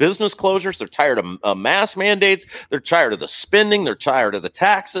tired of business closures. They're tired of mask mandates. They're tired of the spending. They're tired of the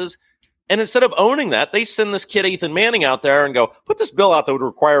taxes. And instead of owning that, they send this kid Ethan Manning out there and go, put this bill out that would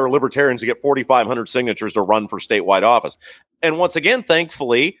require libertarians to get 4,500 signatures to run for statewide office. And once again,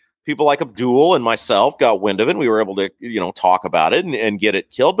 thankfully, people like Abdul and myself got wind of it. And we were able to, talk about it and get it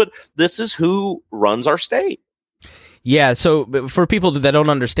killed. But this is who runs our state. Yeah, so for people that don't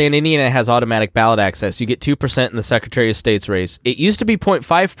understand, Indiana has automatic ballot access. You get 2% in the Secretary of State's race. It used to be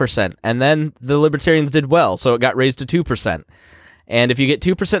 0.5%, and then the Libertarians did well, so it got raised to 2%. And if you get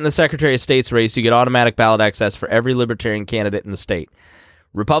 2% in the Secretary of State's race, you get automatic ballot access for every Libertarian candidate in the state.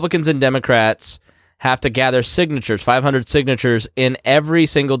 Republicans and Democrats have to gather signatures, 500 signatures, in every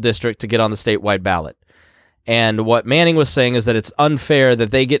single district to get on the statewide ballot. And what Manning was saying is that it's unfair that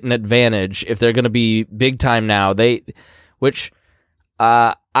they get an advantage if they're going to be big time now. I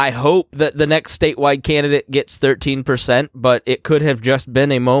hope that the next statewide candidate gets 13%, but it could have just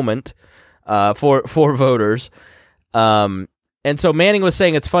been a moment for voters. And so Manning was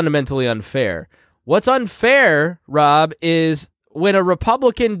saying it's fundamentally unfair. What's unfair, Rob, is when a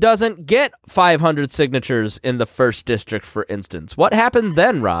Republican doesn't get 500 signatures in the 1st district, for instance. What happened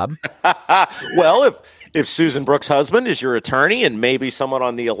then, Rob? Well, if Susan Brooks' husband is your attorney and maybe someone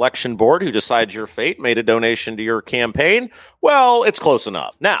on the election board who decides your fate made a donation to your campaign, well, it's close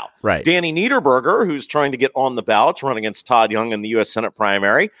enough. Now, right. Danny Niederberger, who's trying to get on the ballot to run against Todd Young in the U.S. Senate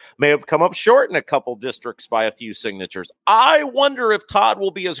primary, may have come up short in a couple districts by a few signatures. I wonder if Todd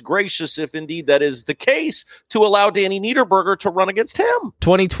will be as gracious, if indeed that is the case, to allow Danny Niederberger to run against him.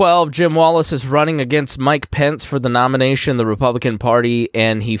 2012, Jim Wallace is running against Mike Pence for the nomination of the Republican Party,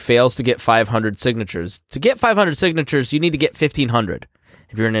 and he fails to get 500 signatures. To get 500 signatures, you need to get 1,500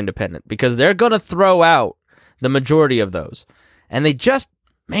 if you're an independent, because they're going to throw out the majority of those. And they just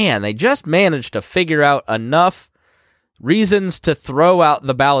managed to figure out enough reasons to throw out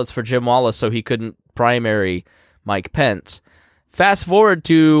the ballots for Jim Wallace so he couldn't primary Mike Pence. Fast forward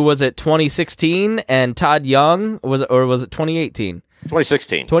to, was it 2016 and Todd Young, was it 2018?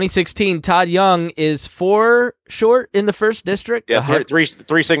 2016, Todd Young is 4 short in the 1st district. Yeah,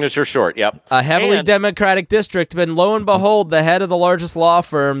 three signatures short, yep. A heavily Democratic district, and lo and behold, the head of the largest law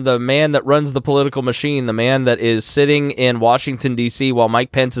firm, the man that runs the political machine, the man that is sitting in Washington, D.C. while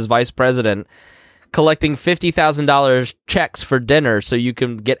Mike Pence is vice president, collecting $50,000 checks for dinner so you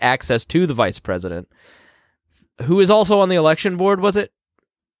can get access to the vice president, who is also on the election board, was it?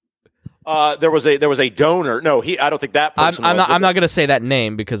 There was a donor. No, I don't think that person. I'm not going to say that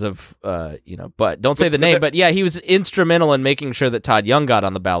name because of but don't say the name. But yeah, he was instrumental in making sure that Todd Young got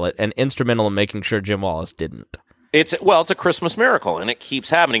on the ballot, and instrumental in making sure Jim Wallace didn't. It's a Christmas miracle, and it keeps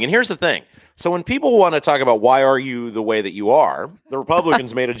happening. And here's the thing: so when people want to talk about why are you the way that you are, the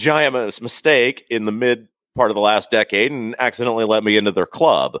Republicans made a giant mistake in the mid part of the last decade and accidentally let me into their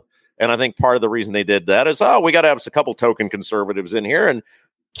club. And I think part of the reason they did that is, we got to have a couple token conservatives in here, and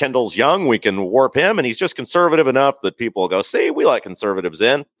Kendall's young, we can warp him, and he's just conservative enough that people will go, see, we let conservatives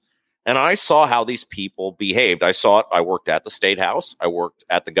in. And I saw how these people behaved. I saw it. I worked at the State House. I worked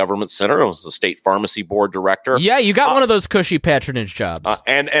at the Government Center. I was the State Pharmacy Board director. Yeah, you got one of those cushy patronage jobs.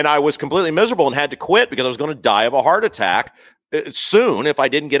 And I was completely miserable and had to quit because I was going to die of a heart attack soon if I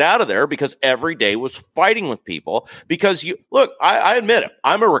didn't get out of there, because every day was fighting with people. Because I admit it.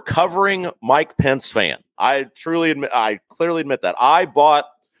 I'm a recovering Mike Pence fan. I clearly admit that.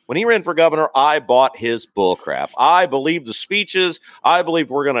 When he ran for governor, I bought his bullcrap. I believed the speeches. I believed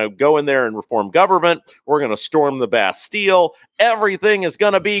we're going to go in there and reform government. We're going to storm the Bastille. Everything is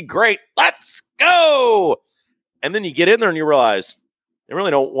going to be great. Let's go. And then you get in there and you realize they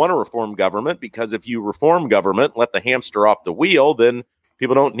really don't want to reform government, because if you reform government, let the hamster off the wheel, then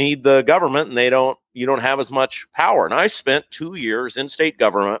people don't need the government and you don't have as much power. And I spent 2 years in state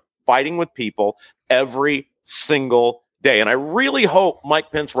government fighting with people every single day. And I really hope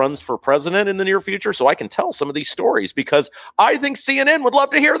Mike Pence runs for president in the near future so I can tell some of these stories, because I think CNN would love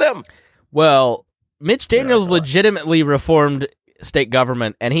to hear them. Well, Mitch Daniels legitimately reformed state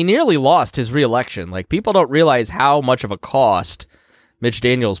government, and he nearly lost his reelection. Like, people don't realize how much of a cost Mitch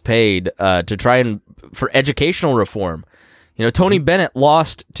Daniels paid to try for educational reform. Tony Bennett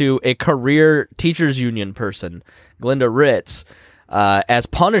lost to a career teachers union person, Glenda Ritz, as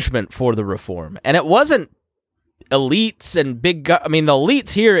punishment for the reform. And it wasn't elites and the elites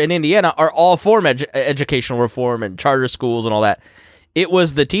here in Indiana are all for educational reform and charter schools and all that. It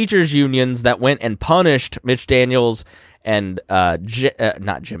was the teachers unions that went and punished Mitch Daniels and not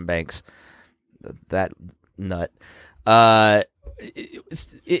Jim Banks, that nut.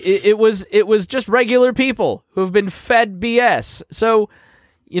 It was just regular people who have been fed BS. So,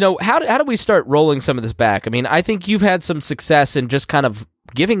 how do we start rolling some of this back? I mean, I think you've had some success in just kind of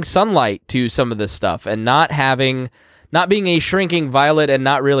giving sunlight to some of this stuff and not being a shrinking violet, and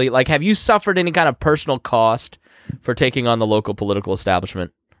not really have you suffered any kind of personal cost for taking on the local political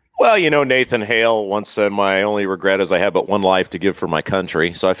establishment? Well, Nathan Hale once said, "My only regret is I have but one life to give for my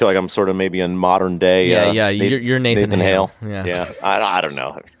country." So I feel like I'm sort of maybe in modern day. You're Nathan Hale. Yeah. I don't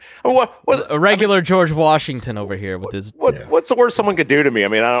know. What a regular George Washington over here with his. What's the worst someone could do to me? I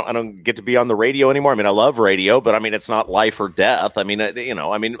mean, I don't get to be on the radio anymore. I mean, I love radio, but I mean, it's not life or death. I mean,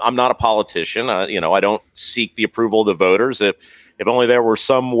 I'm not a politician. I don't seek the approval of the voters. If only there were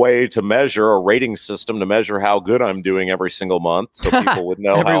some way to measure a rating system to measure how good I'm doing every single month, so people would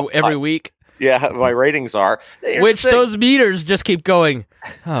know every week. Yeah, my ratings are. Which those meters just keep going.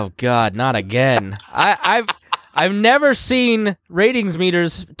 Oh God, not again! I've never seen ratings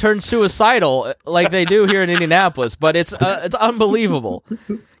meters turn suicidal like they do here in Indianapolis, but it's unbelievable.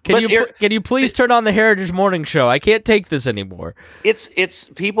 Can you please turn on the Heritage Morning Show? I can't take this anymore. It's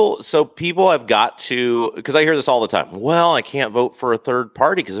people. So people have got to, because I hear this all the time. Well, I can't vote for a third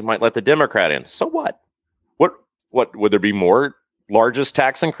party because it might let the Democrat in. So what? What would there be more largest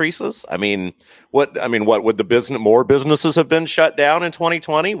tax increases? What would more businesses have been shut down in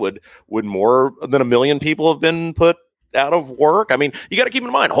 2020? Would more than 1 million people have been put out of work? I mean, you got to keep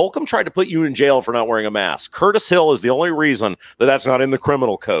in mind, Holcomb tried to put you in jail for not wearing a mask. Curtis Hill is the only reason that's not in the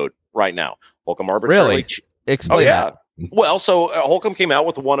criminal code right now. Holcomb arbitrarily. Really? Explain that. Well, so Holcomb came out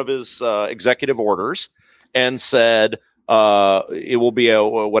with one of his executive orders and said it will be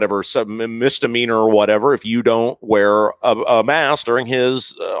some misdemeanor or whatever if you don't wear a mask during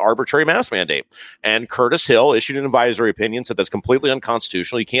his arbitrary mask mandate. And Curtis Hill issued an advisory opinion, said that's completely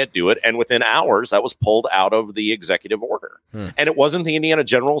unconstitutional. You can't do it. And within hours, that was pulled out of the executive order. And it wasn't the Indiana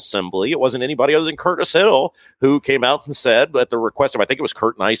General Assembly. It wasn't anybody other than Curtis Hill who came out and said, at the request of, I think it was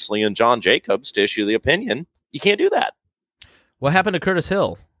Kurt Nicely and John Jacobs, to issue the opinion, you can't do that. What happened to Curtis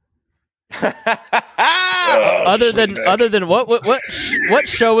Hill? Other than what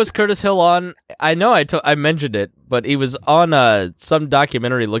show was Curtis Hill on? I know I mentioned it, but he was on some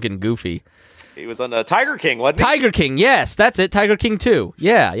documentary looking goofy. He was on Tiger King, wasn't he? Tiger King, yes, that's it. Tiger King 2.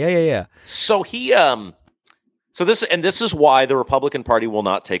 Yeah. So he this is why the Republican Party will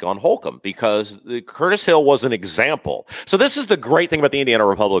not take on Holcomb, because Curtis Hill was an example. So this is the great thing about the Indiana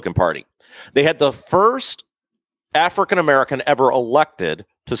Republican Party. They had the first African American ever elected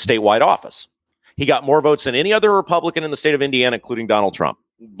to statewide office. He got more votes than any other Republican in the state of Indiana, including Donald Trump.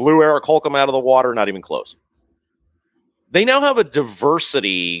 Blew Eric Holcomb out of the water, not even close. They now have a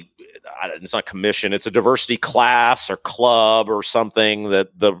diversity, it's not commission, it's a diversity class or club or something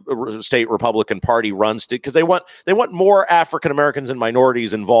that the state Republican Party runs to, because they want more African Americans and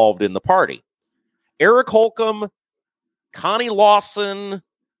minorities involved in the party. Eric Holcomb, Connie Lawson,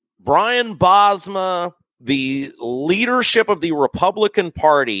 Brian Bosma, the leadership of the Republican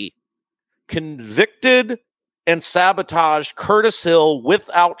Party convicted and sabotaged Curtis Hill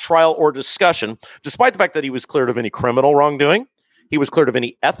without trial or discussion, despite the fact that he was cleared of any criminal wrongdoing. He was cleared of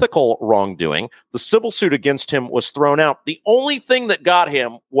any ethical wrongdoing. The civil suit against him was thrown out. The only thing that got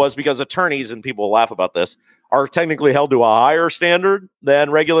him was because attorneys, and people laugh about this, are technically held to a higher standard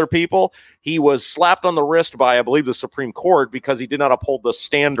than regular people. He was slapped on the wrist by, I believe, the Supreme Court because he did not uphold the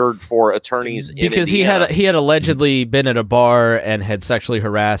standard for attorneys in Indiana. Because he had allegedly been at a bar and had sexually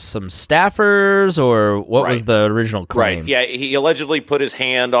harassed some staffers, or what was the original claim? Right. Yeah, he allegedly put his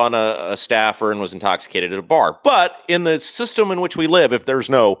hand on a staffer and was intoxicated at a bar. But in the system in which we live, if there's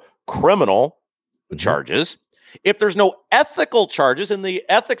no criminal charges, if there's no ethical charges, and the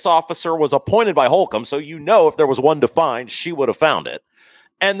ethics officer was appointed by Holcomb, so if there was one defined, she would have found it.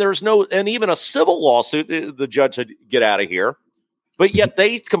 And and even a civil lawsuit, the judge said, get out of here. But yet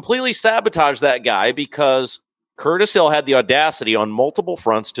they completely sabotaged that guy because Curtis Hill had the audacity on multiple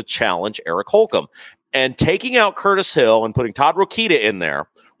fronts to challenge Eric Holcomb. And taking out Curtis Hill and putting Todd Rokita in there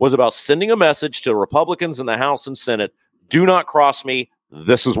was about sending a message to Republicans in the House and Senate, do not cross me.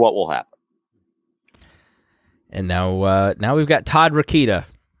 This is what will happen. And now we've got Todd Rokita.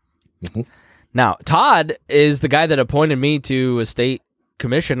 Now, Todd is the guy that appointed me to a state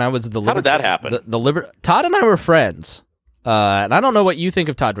commission. I was the How did that happen? Todd and I were friends. And I don't know what you think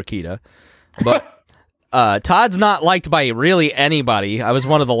of Todd Rokita, but Todd's not liked by really anybody. I was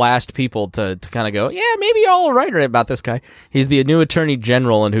one of the last people to kind of go, yeah, maybe you're all right about this guy. He's the new attorney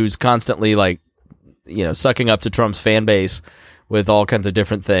general and who's constantly sucking up to Trump's fan base with all kinds of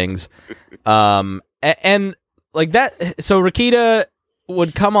different things. And like that, so Rokita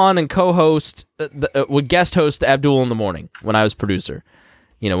would come on and co-host, would guest host Abdul in the Morning when I was producer.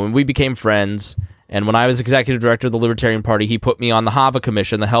 When we became friends, and when I was executive director of the Libertarian Party, he put me on the HAVA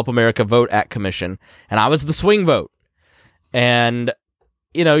Commission, the Help America Vote Act Commission, and I was the swing vote. And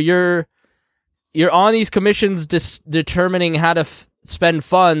you're on these commissions determining how to spend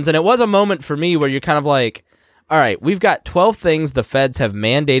funds, and it was a moment for me where you're kind of like, all right, we've got 12 things the feds have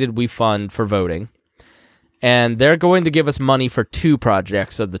mandated we fund for voting, and they're going to give us money for 2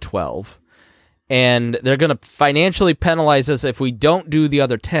 projects of the 12, and they're going to financially penalize us if we don't do the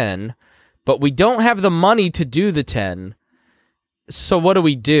other 10, but we don't have the money to do the 10, so what do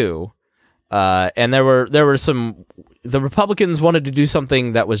we do? And there were some... The Republicans wanted to do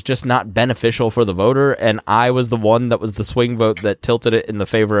something that was just not beneficial for the voter, and I was the one that was the swing vote that tilted it in the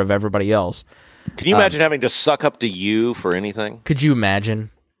favor of everybody else. Can you imagine having to suck up to you for anything? Could you imagine?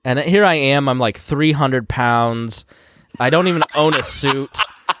 And here I am, I'm like 300 pounds. I don't even own a suit.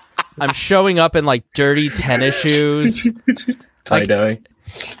 I'm showing up in like dirty tennis shoes. Tie-dye.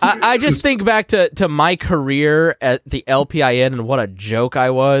 I just think back to my career at the LPIN and what a joke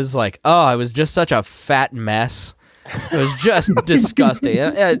I was. Like, oh, I was just such a fat mess. It was just disgusting.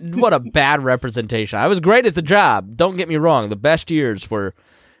 What a bad representation. I was great at the job. Don't get me wrong. The best years were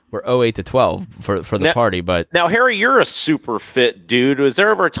 08 to 12 for the party. But now, Harry, you're a super fit dude. Was there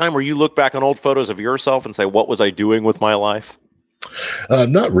ever a time where you look back on old photos of yourself and say, what was I doing with my life?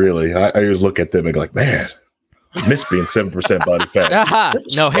 Not really. I always look at them and go like, man, I miss being 7% body fat.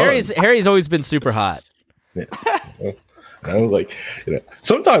 No, Harry's always been super hot. Yeah. I was like,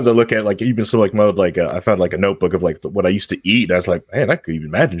 sometimes I look at like even some like mode like I found like a notebook of like what I used to eat, and I was like, man, I could even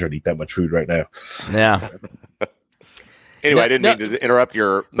imagine trying to eat that much food right now. Yeah. Anyway, I didn't mean to interrupt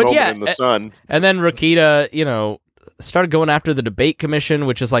your moment in the sun. And then Rokita, started going after the debate commission,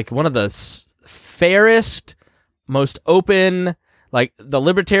 which is like one of the fairest, most open. Like the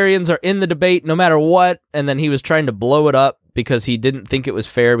libertarians are in the debate no matter what, and then he was trying to blow it up because he didn't think it was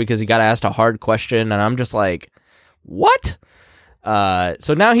fair because he got asked a hard question, and I'm just like, what?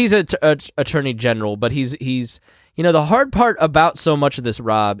 So now he's an attorney general, but he's the hard part about so much of this,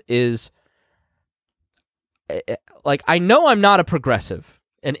 Rob, is like I know I'm not a progressive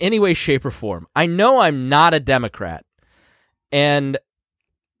in any way, shape, or form. I know I'm not a Democrat, and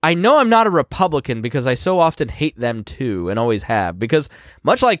I know I'm not a Republican because I so often hate them too, and always have. Because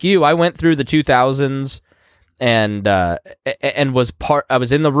much like you, I went through the 2000s. And I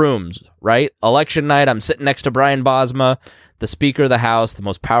was in the rooms, right? Election night, I'm sitting next to Brian Bosma, the Speaker of the House, the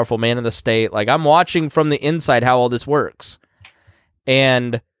most powerful man in the state. Like, I'm watching from the inside how all this works.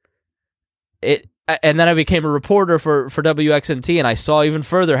 And then I became a reporter for WXNT, and I saw even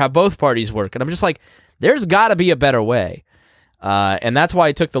further how both parties work. And I'm just like, there's got to be a better way. And that's why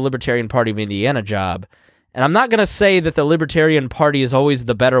I took the Libertarian Party of Indiana job. And I'm not going to say that the Libertarian Party is always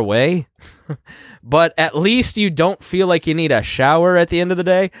the better way, but at least you don't feel like you need a shower at the end of the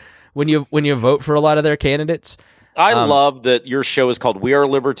day when you vote for a lot of their candidates. I love that your show is called We Are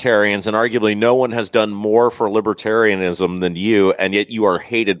Libertarians, and arguably no one has done more for libertarianism than you, and yet you are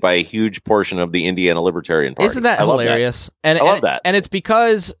hated by a huge portion of the Indiana Libertarian Party. Isn't that hilarious? I love that. And it's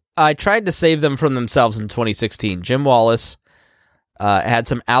because I tried to save them from themselves in 2016. Jim Wallace had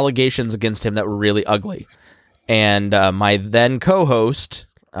some allegations against him that were really ugly. And my then co-host,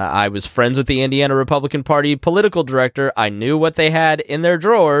 I was friends with the Indiana Republican Party political director. I knew what they had in their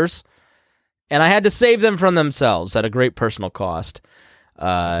drawers, and I had to save them from themselves at a great personal cost.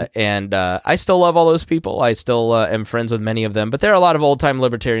 And I still love all those people. I still am friends with many of them. But there are a lot of old-time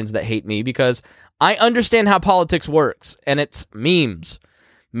libertarians that hate me because I understand how politics works, and it's memes.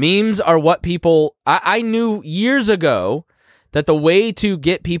 Memes are what people... I knew years ago that the way to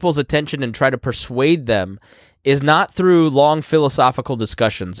get people's attention and try to persuade them is not through long philosophical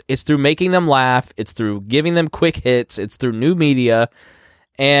discussions. It's through making them laugh. It's through giving them quick hits. It's through new media.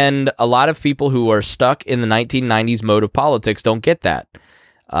 And a lot of people who are stuck in the 1990s mode of politics don't get that.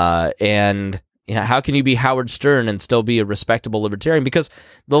 And how can you be Howard Stern and still be a respectable libertarian? Because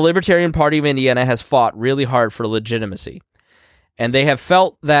the Libertarian Party of Indiana has fought really hard for legitimacy. And they have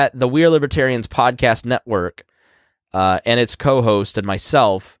felt that the We Are Libertarians podcast network and its co-host and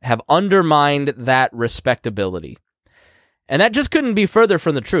myself have undermined that respectability. And that just couldn't be further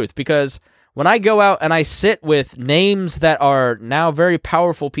from the truth, because when I go out and I sit with names that are now very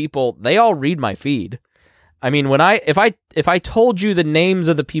powerful people, they all read my feed. I mean, if I told you the names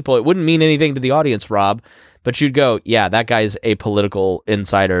of the people, it wouldn't mean anything to the audience, Rob, but you'd go, yeah, that guy's a political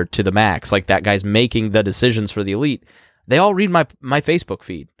insider to the max. Like, that guy's making the decisions for the elite. They all read my Facebook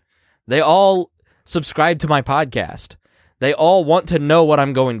feed. They all subscribe to my podcast. They all want to know what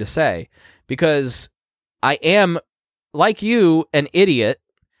I'm going to say, because I am, like you, an idiot,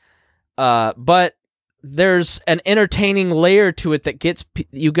 but there's an entertaining layer to it that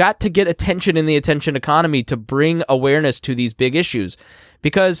you got to get attention in the attention economy to bring awareness to these big issues.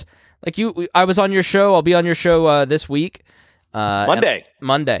 Because like I was on your show, I'll be on your show this week. Monday,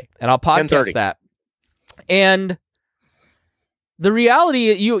 and I'll podcast that. And the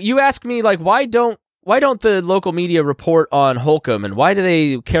reality, you ask me, like, why don't don't the local media report on Holcomb, and why do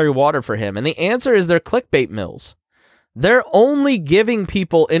they carry water for him? And the answer is they're clickbait mills. They're only giving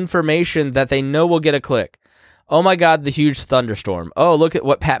people information that they know will get a click. Oh my God, the huge thunderstorm. Oh, look at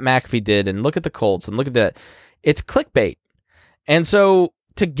what Pat McAfee did, and look at the Colts, and look at that. It's clickbait. And so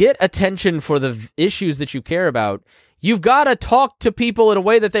to get attention for the issues that you care about, you've got to talk to people in a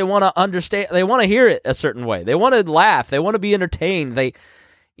way that they want to understand. They want to hear it a certain way. They want to laugh. They want to be entertained. And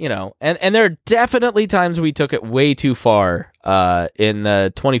there are definitely times we took it way too far in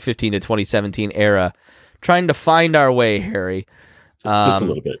the 2015 to 2017 era, trying to find our way, Harry. Just a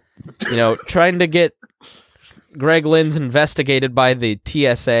little bit. Trying to get Greg Lynn's investigated by the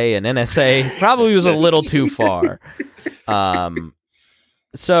TSA and NSA probably was a little too far. But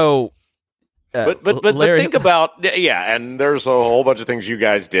Larry, think about, and there's a whole bunch of things you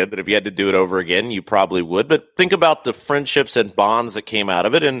guys did that if you had to do it over again, you probably would. But think about the friendships and bonds that came out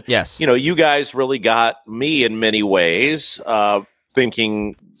of it. And, yes, you guys really got me in many ways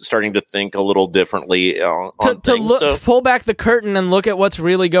starting to think a little differently on things. To pull back the curtain and look at what's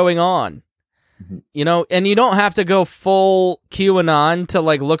really going on. And you don't have to go full QAnon to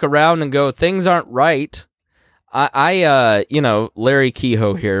look around and go, things aren't right. Larry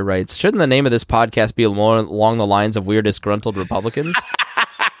Kehoe here writes, shouldn't the name of this podcast be more along the lines of We're Disgruntled Republicans?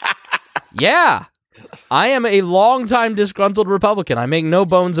 Yeah. I am a longtime disgruntled Republican. I make no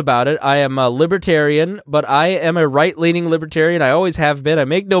bones about it. I am a libertarian, but I am a right-leaning libertarian. I always have been. I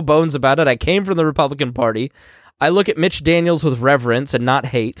make no bones about it. I came from the Republican Party. I look at Mitch Daniels with reverence and not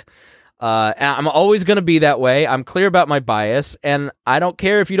hate. I'm always going to be that way. I'm clear about my bias, and I don't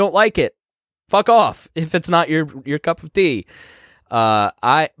care if you don't like it. Fuck off if it's not your cup of tea. But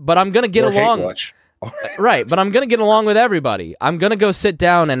I'm going to get along. Right, but I'm going to get along with everybody. I'm going to go sit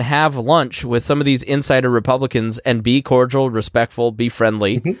down and have lunch with some of these insider Republicans and be cordial, respectful, be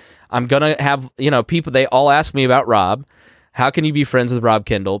friendly. Mm-hmm. I'm going to have, people, they all ask me about Rob. How can you be friends with Rob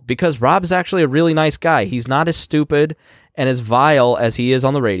Kendall? Because Rob is actually a really nice guy. He's not as stupid and as vile as he is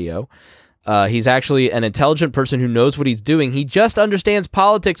on the radio. He's actually an intelligent person who knows what he's doing. He just understands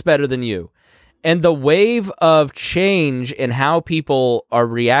politics better than you. And the wave of change in how people are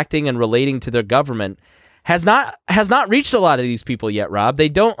reacting and relating to their government has not reached a lot of these people yet, Rob. They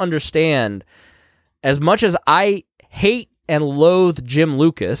don't understand. As much as I hate and loathe Jim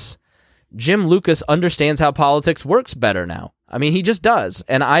Lucas understands how politics works better now. I mean, he just does.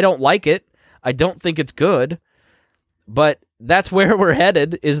 And I don't like it. I don't think it's good. But that's where we're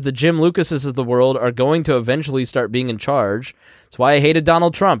headed, is the Jim Lucases of the world are going to eventually start being in charge. That's why I hated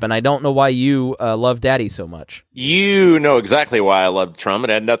Donald Trump, and I don't know why you love Daddy so much. You know exactly why I loved Trump. It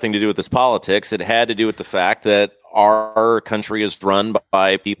had nothing to do with his politics. It had to do with the fact that our country is run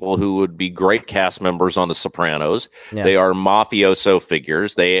by people who would be great cast members on The Sopranos. Yeah. They are mafioso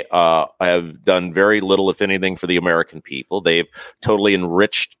figures. They have done very little, if anything, for the American people. They've totally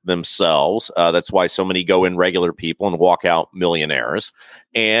enriched themselves. That's why so many go in regular people and walk out millionaires.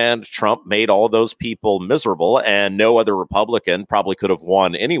 And Trump made all of those people miserable, and no other Republican probably could have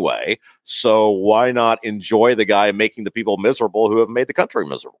won anyway. So why not enjoy the guy making the people miserable who have made the country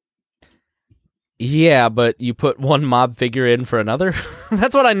miserable? Yeah, but you put one mob figure in for another?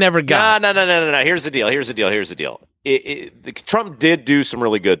 That's what I never got. No. Here's the deal. Trump did do some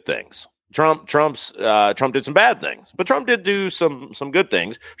really good things. Trump did some bad things, but Trump did do some good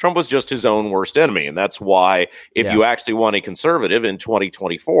things. Trump was just his own worst enemy, and that's why if you actually want a conservative in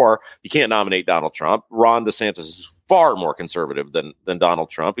 2024, you can't nominate Donald Trump. Ron DeSantis is far more conservative than Donald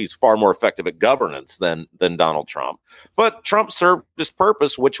Trump. He's far more effective at governance than Donald Trump. But Trump served his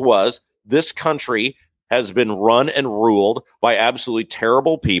purpose, which was this country has been run and ruled by absolutely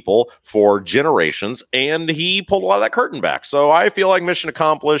terrible people for generations, and he pulled a lot of that curtain back. So I feel like mission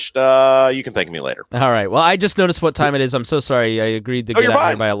accomplished. You can thank me later. All right. Well, I just noticed what time it is. I'm so sorry. I agreed to get out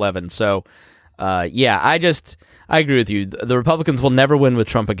here by 11. So, I agree with you. The Republicans will never win with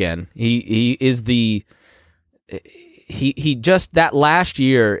Trump again. He is the... He just, that last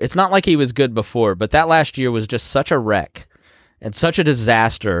year, it's not like he was good before, but that last year was just such a wreck and such a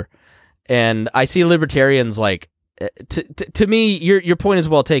disaster. And I see libertarians to me, your point is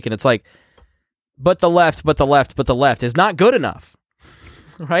well taken. It's like, but the left is not good enough,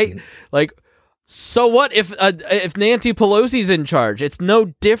 right? Like, so what if Nancy Pelosi's in charge? It's no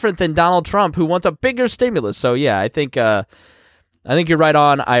different than Donald Trump, who wants a bigger stimulus. So yeah, I think you're right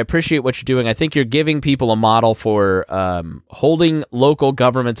on. I appreciate what you're doing. I think you're giving people a model for holding local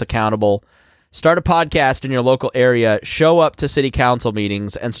governments accountable. Start a podcast in your local area, show up to city council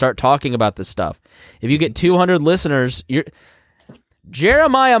meetings, and start talking about this stuff. If you get 200 listeners,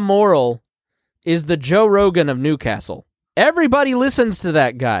 Jeremiah Morrill is the Joe Rogan of Newcastle. Everybody listens to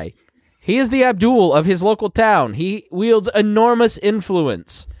that guy. He is the Abdul of his local town. He wields enormous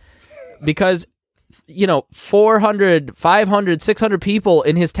influence because, 400, 500, 600 people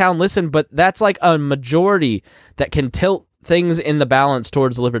in his town listen, but that's like a majority that can tilt things in the balance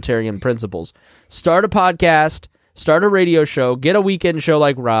towards libertarian principles. Start a podcast, start a radio show, get a weekend show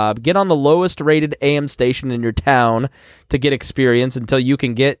like Rob, get on the lowest rated AM station in your town to get experience until you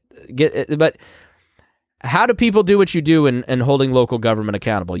can get it. But how do people do what you do in holding local government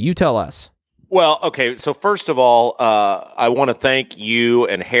accountable? You tell us. Well, okay. So first of all, I want to thank you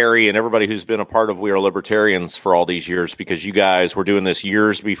and Harry and everybody who's been a part of We Are Libertarians for all these years, because you guys were doing this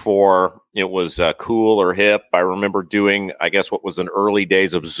years before it was cool or hip. I remember doing, I guess, what was an early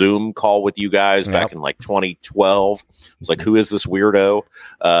days of Zoom call with you guys back in like 2012. It was like, who is this weirdo?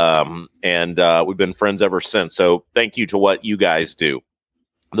 And we've been friends ever since. So thank you to what you guys do.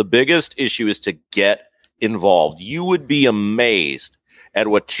 The biggest issue is to get involved. You would be amazed at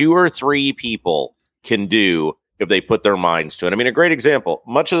what 2 or 3 people can do if they put their minds to it. I mean, a great example,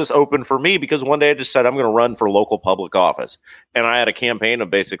 much of this opened for me because one day I just said, I'm going to run for local public office. And I had a campaign of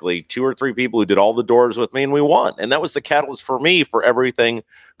basically 2 or 3 people who did all the doors with me, and we won. And that was the catalyst for me for everything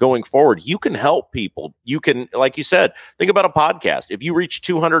going forward. You can help people. You can, like you said, think about a podcast. If you reach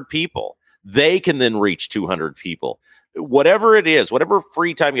 200 people, they can then reach 200 people. Whatever it is, whatever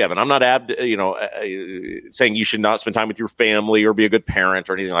free time you have, and I'm not saying you should not spend time with your family or be a good parent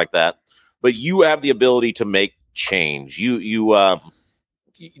or anything like that, but you have the ability to make change. You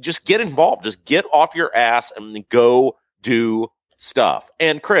just get involved, just get off your ass and go do stuff.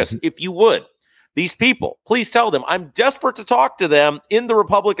 And Chris, if you would, these people, please tell them I'm desperate to talk to them in the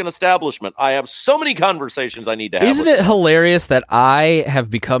Republican establishment. I have so many conversations I need to have. Isn't it hilarious that I have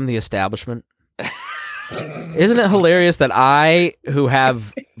become the establishment? Isn't it hilarious that I, who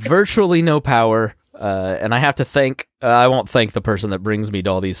have virtually no power, and I have to thank, I won't thank the person that brings me to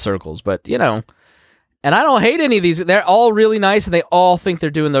all these circles, but, and I don't hate any of these. They're all really nice, and they all think they're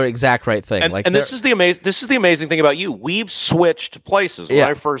doing the exact right thing. And this is the amazing thing about you. We've switched places. When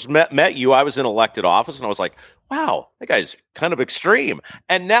I first met you, I was in elected office, and I was like, wow, that guy's kind of extreme.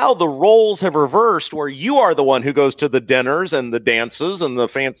 And now the roles have reversed, where you are the one who goes to the dinners and the dances and the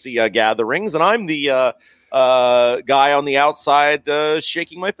fancy gatherings, and I'm the guy on the outside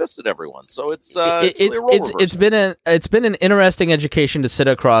shaking my fist at everyone. So it's been an interesting education to sit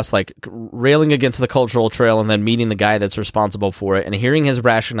across, like railing against the cultural trail and then meeting the guy that's responsible for it and hearing his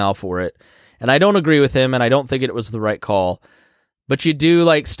rationale for it. And I don't agree with him, and I don't think it was the right call. But you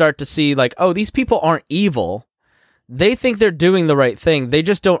do start to see oh, these people aren't evil. They think they're doing the right thing. They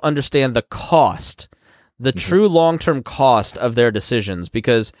just don't understand the cost, the true long-term cost of their decisions,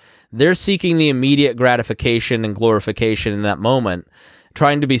 because they're seeking the immediate gratification and glorification in that moment,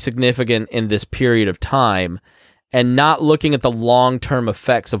 trying to be significant in this period of time, and not looking at the long-term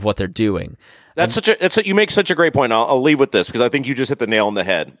effects of what they're doing. You make such a great point. I'll leave with this because I think you just hit the nail on the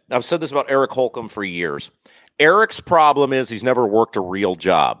head. I've said this about Eric Holcomb for years. Eric's problem is he's never worked a real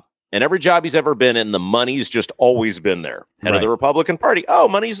job. And every job he's ever been in, the money's just always been there. Head of the Republican Party. Oh,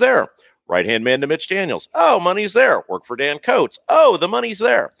 money's there. Right-hand man to Mitch Daniels. Oh, money's there. Work for Dan Coates. Oh, the money's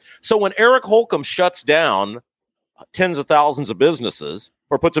there. So when Eric Holcomb shuts down tens of thousands of businesses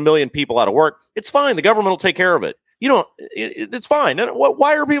or puts 1 million people out of work, it's fine. The government will take care of it. It's fine.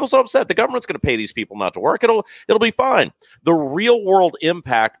 Why are people so upset? The government's going to pay these people not to work. It'll be fine. The real world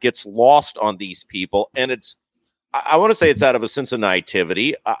impact gets lost on these people, and I want to say it's out of a sense of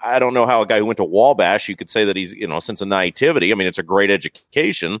naivety. I don't know how a guy who went to Wabash, you could say that he's, a sense of naivety. I mean, it's a great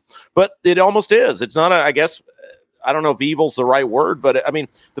education, but it almost is. It's not I guess, I don't know if evil's the right word, but I mean,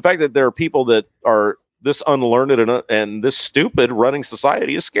 the fact that there are people that are this unlearned and this stupid running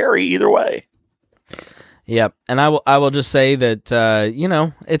society is scary either way. Yep. And I will just say that,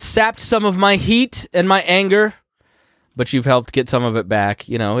 it sapped some of my heat and my anger, but you've helped get some of it back.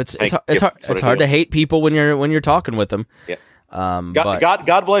 It's hard to hate people when you're talking with them. Yeah.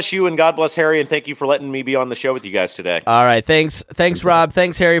 God bless you, and God bless Harry, and thank you for letting me be on the show with you guys today. All right, thanks, Rob.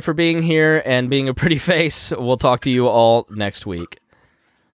 Thanks, Harry, for being here and being a pretty face. We'll talk to you all next week.